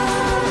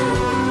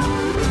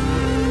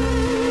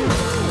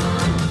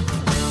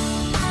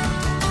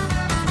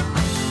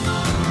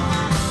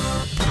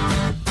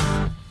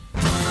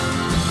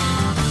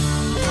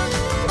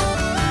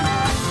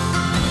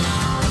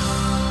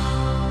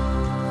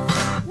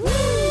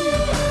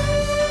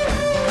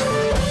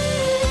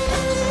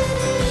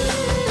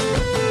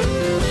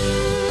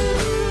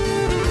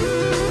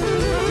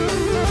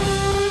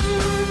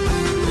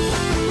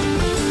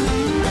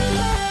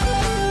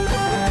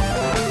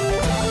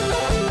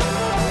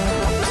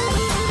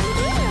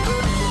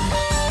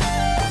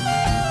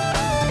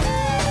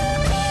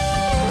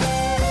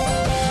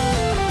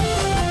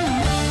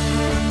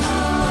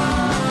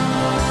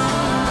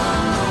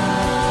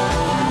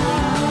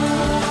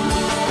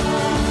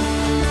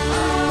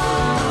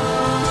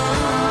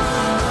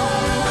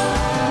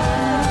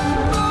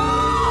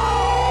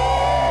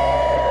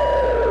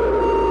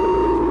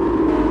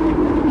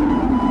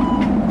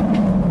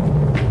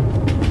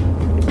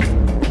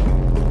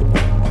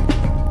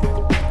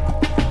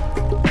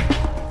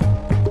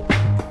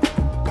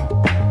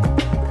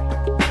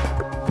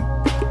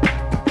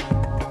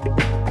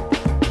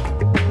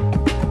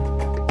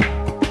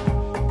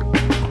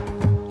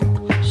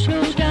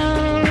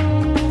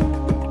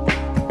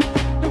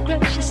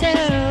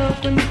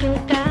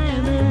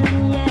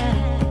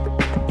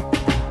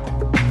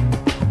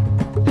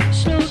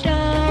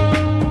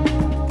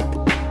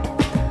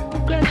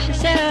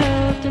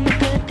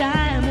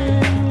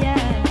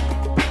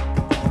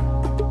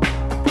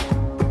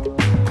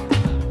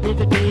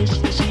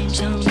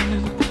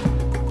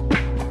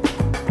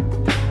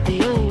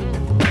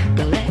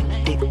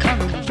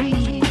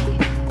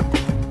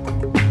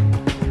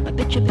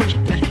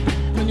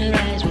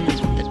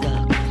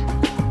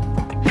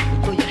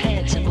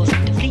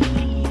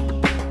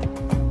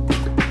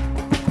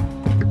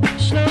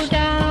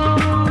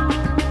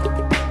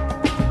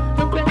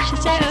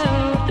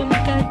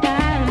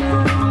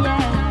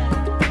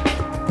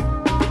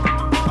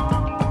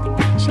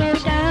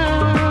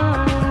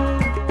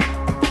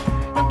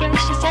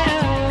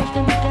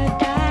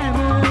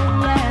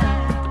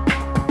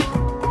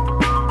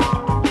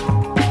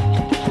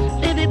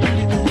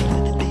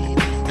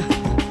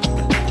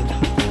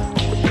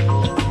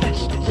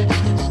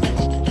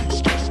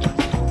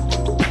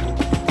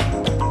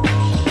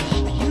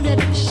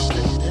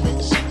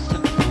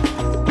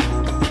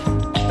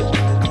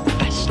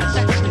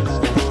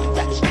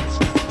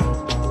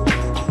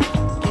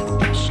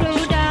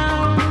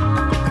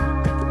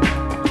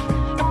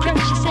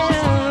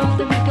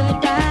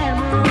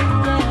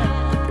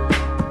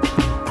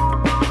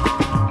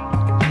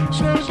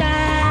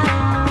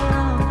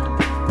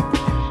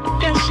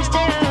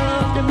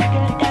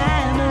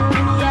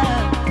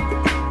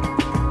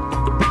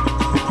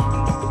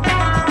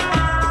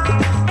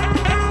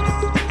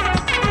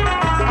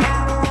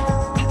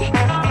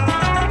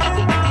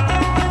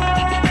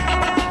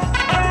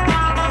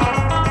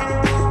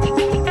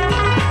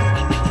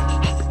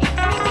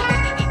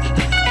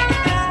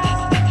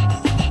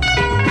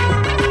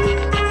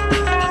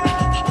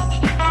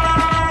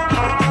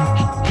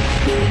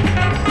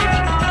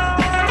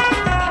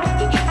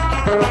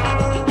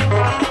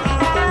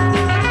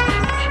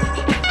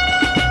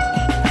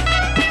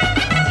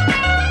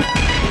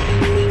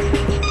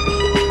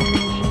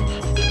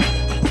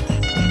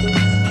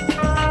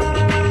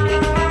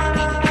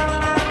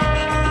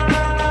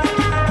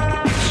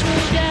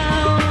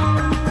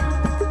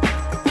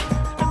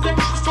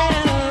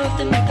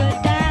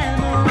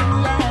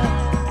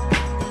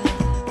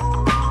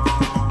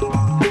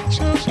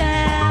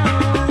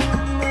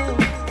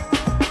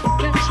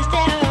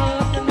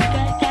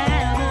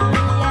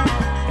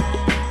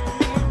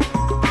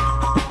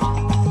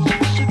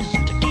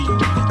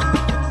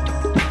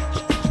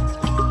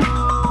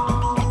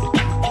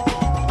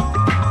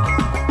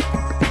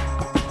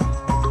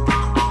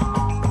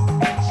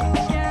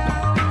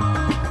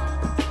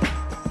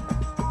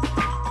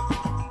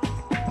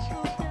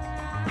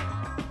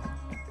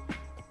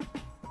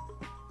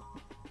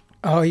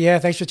 Oh, yeah.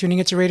 Thanks for tuning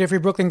in to Radio Free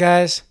Brooklyn,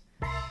 guys.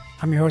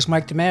 I'm your host,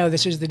 Mike DeMeo.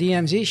 This is the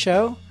DMZ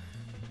show.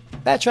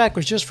 That track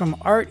was just from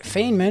Art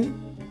Feynman.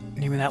 The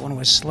name of that one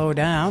was Slow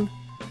Down.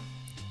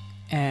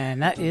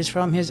 And that is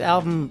from his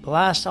album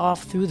Blast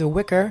Off Through the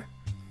Wicker.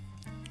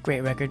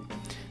 Great record.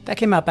 That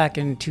came out back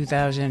in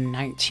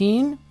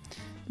 2019.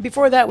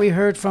 Before that, we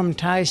heard from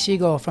Ty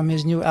Segall from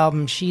his new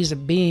album She's a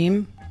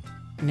Beam.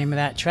 The name of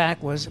that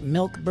track was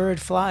Milk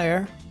Bird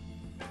Flyer.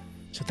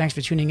 So thanks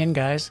for tuning in,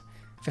 guys. I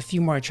have a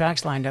few more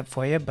tracks lined up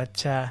for you,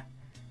 but I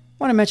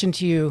want to mention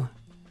to you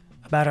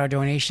about our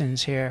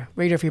donations here.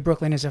 Radio Free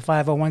Brooklyn is a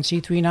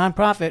 501c3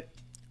 nonprofit,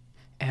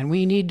 and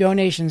we need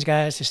donations,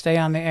 guys, to stay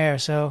on the air.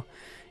 So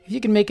if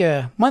you can make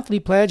a monthly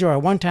pledge or a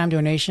one-time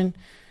donation,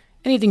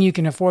 anything you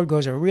can afford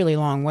goes a really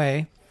long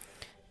way.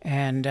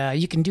 And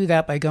you can do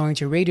that by going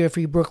to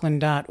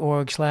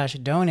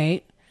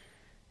radiofreebrooklyn.org/donate,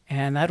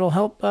 and that'll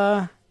help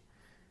us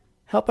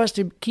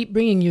to keep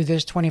bringing you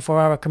this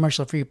 24-hour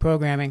commercial-free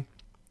programming.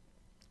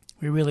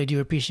 We really do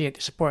appreciate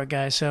the support,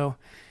 guys. So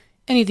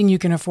anything you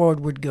can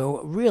afford would go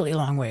a really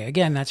long way.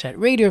 Again, that's at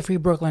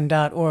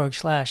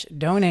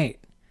radiofreebrooklyn.org/donate.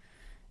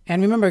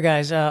 And remember,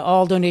 guys,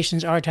 all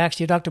donations are tax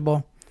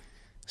deductible.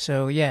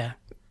 So yeah,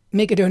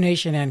 make a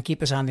donation and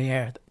keep us on the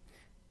air.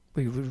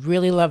 We would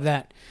really love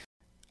that.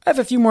 I have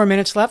a few more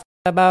minutes left,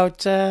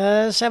 about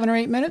 7 or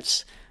 8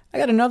 minutes. I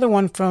got another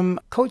one from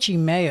Kochi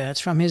Maya.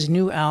 It's from his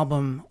new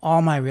album,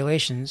 All My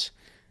Relations.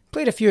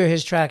 Played a few of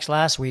his tracks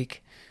last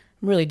week.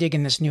 I'm really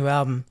digging this new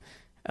album.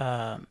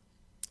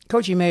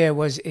 Kochi Maya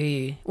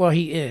he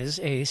is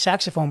a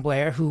saxophone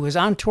player who was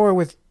on tour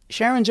with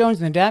Sharon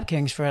Jones and the Dap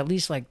Kings for at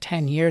least like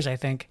 10 years, I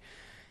think.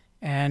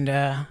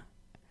 And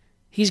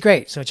he's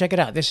great, so check it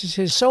out. This is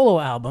his solo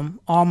album,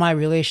 All My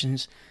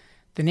Relations.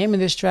 The name of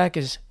this track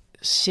is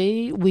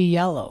Say We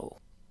Yellow.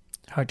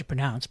 Hard to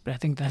pronounce, but I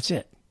think that's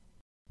it.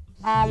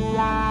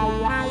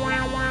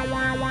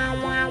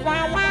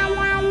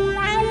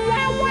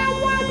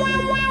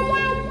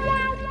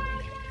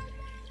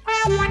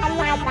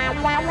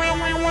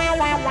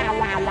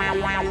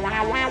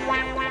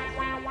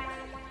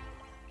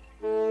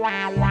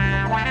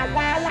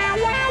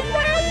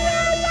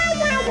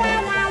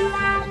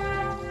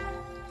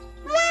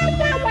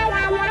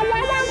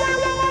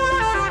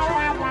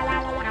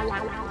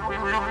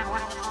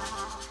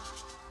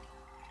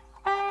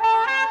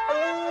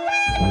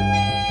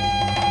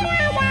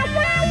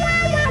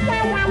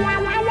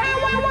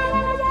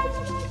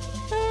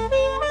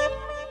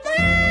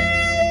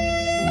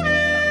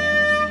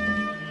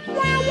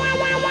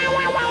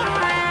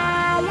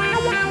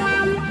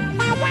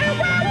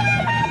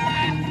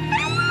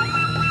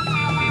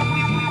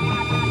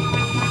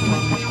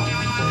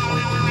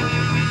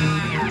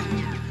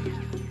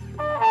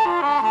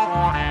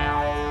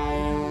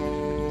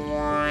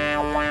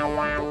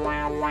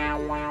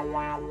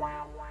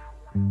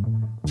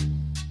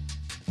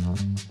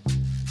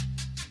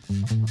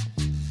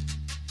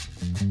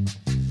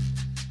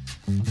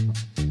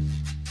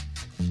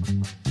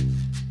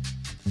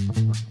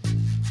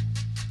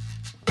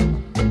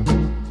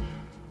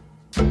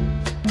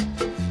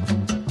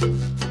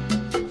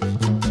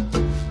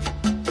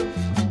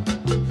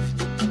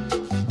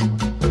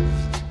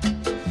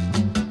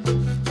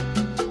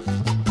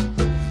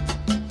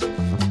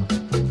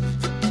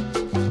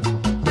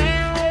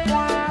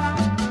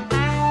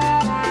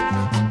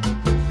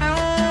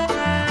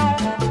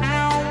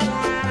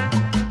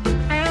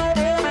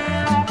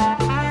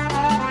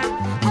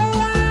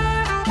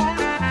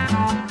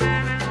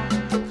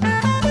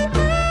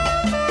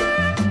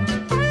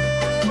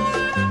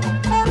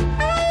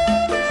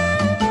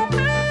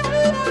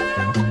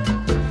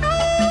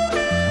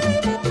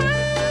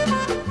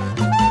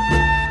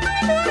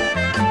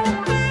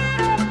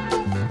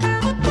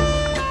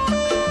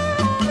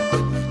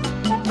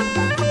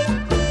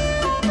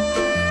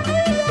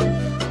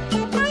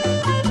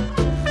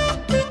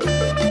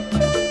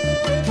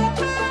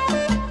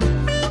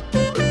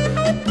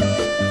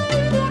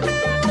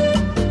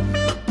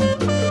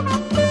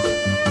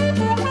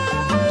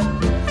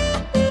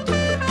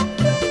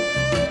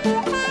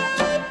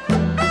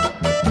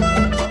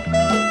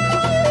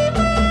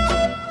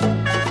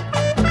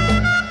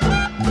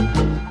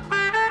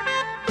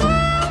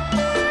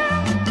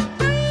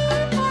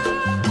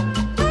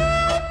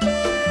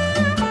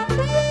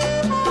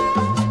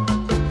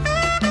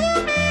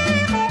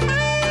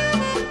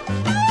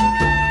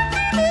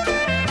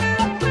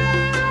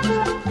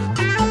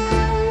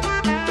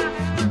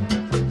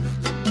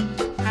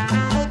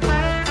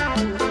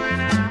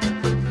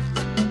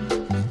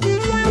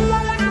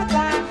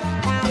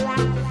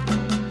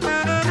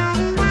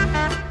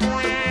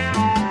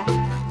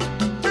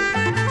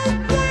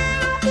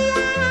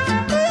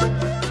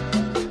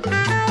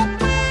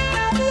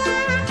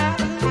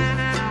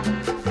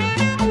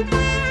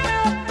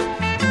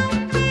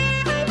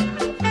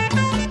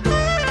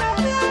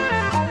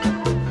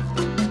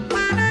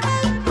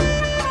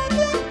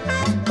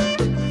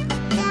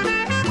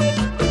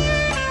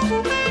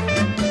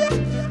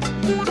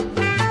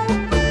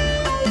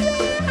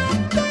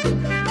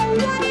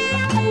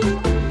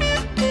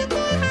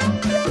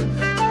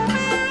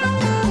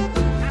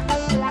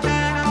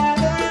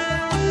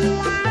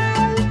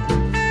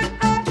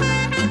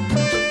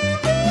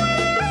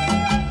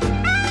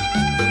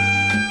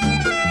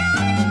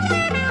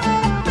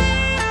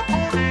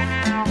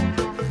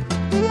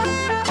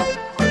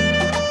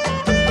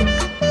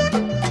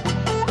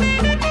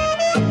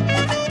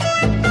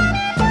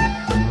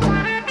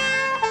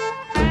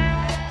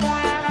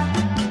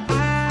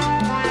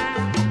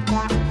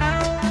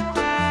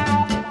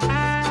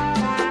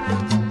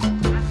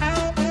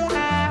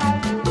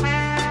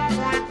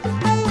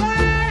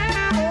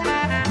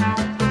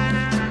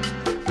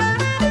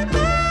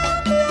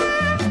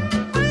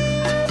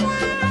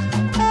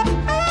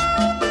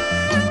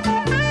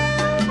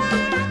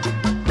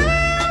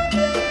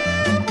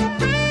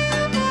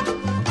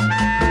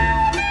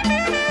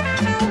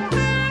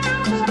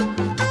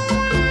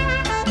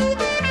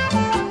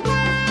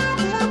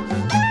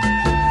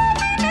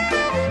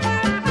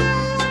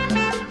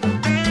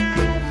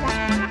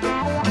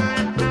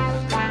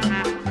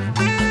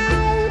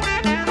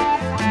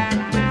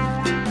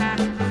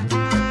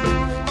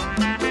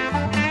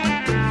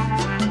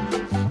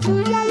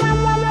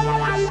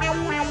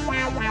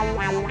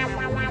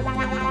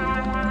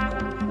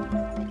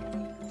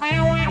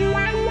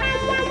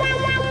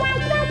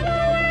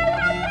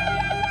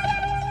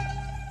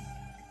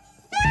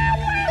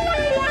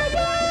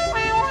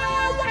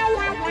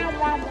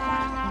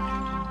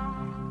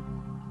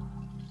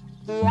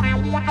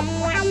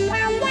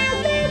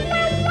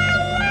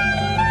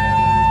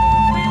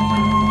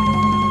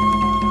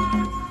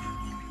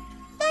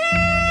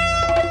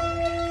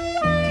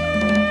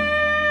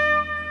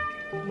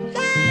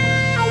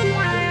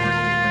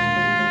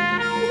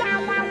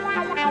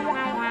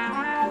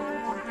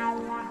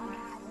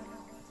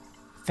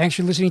 Thanks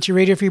for listening to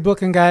Radio Free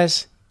Brooklyn,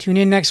 guys. Tune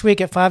in next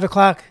week at 5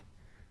 o'clock.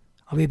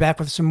 I'll be back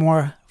with some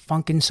more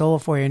funk and soul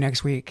for you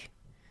next week.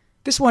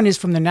 This one is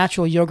from the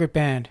Natural Yogurt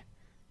Band.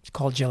 It's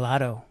called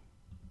Gelato.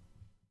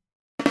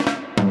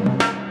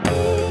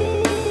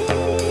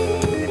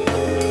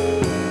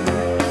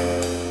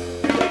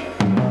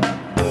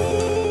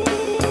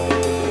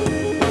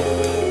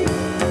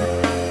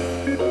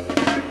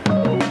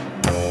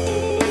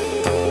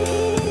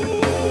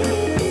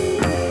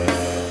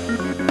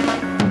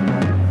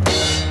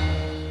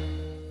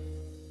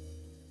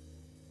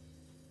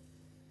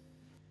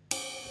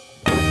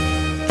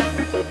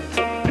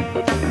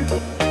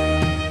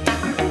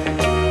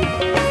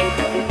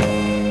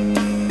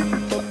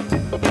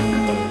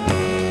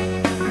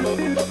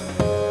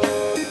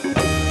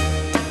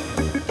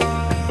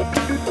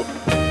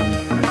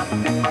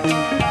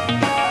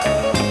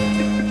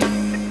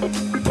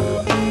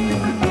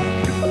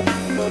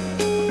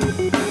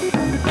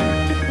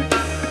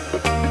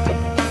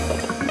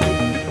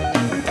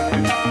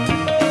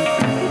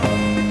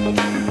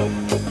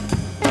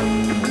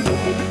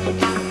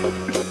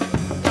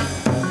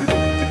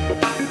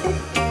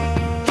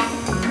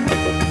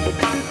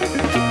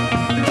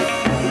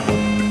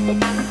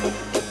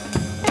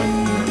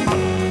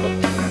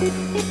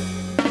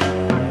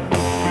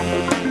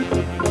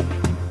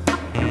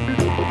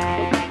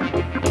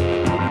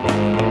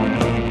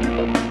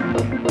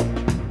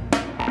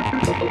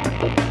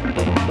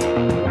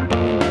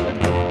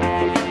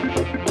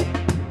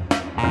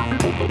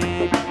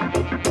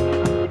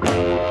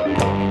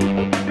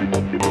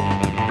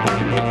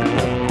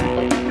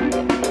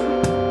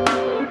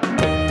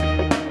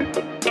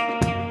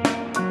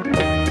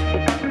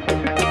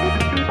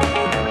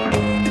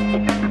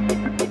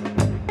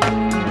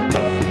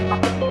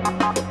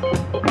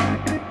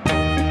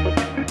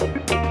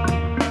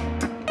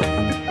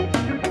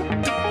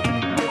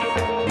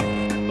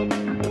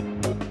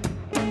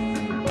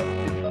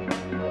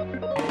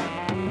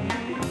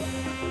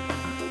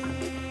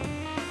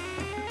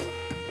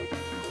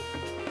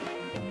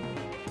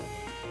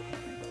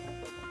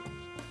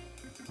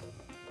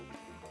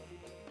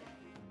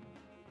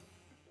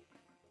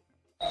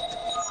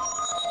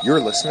 You're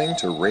listening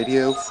to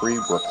Radio Free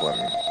Brooklyn.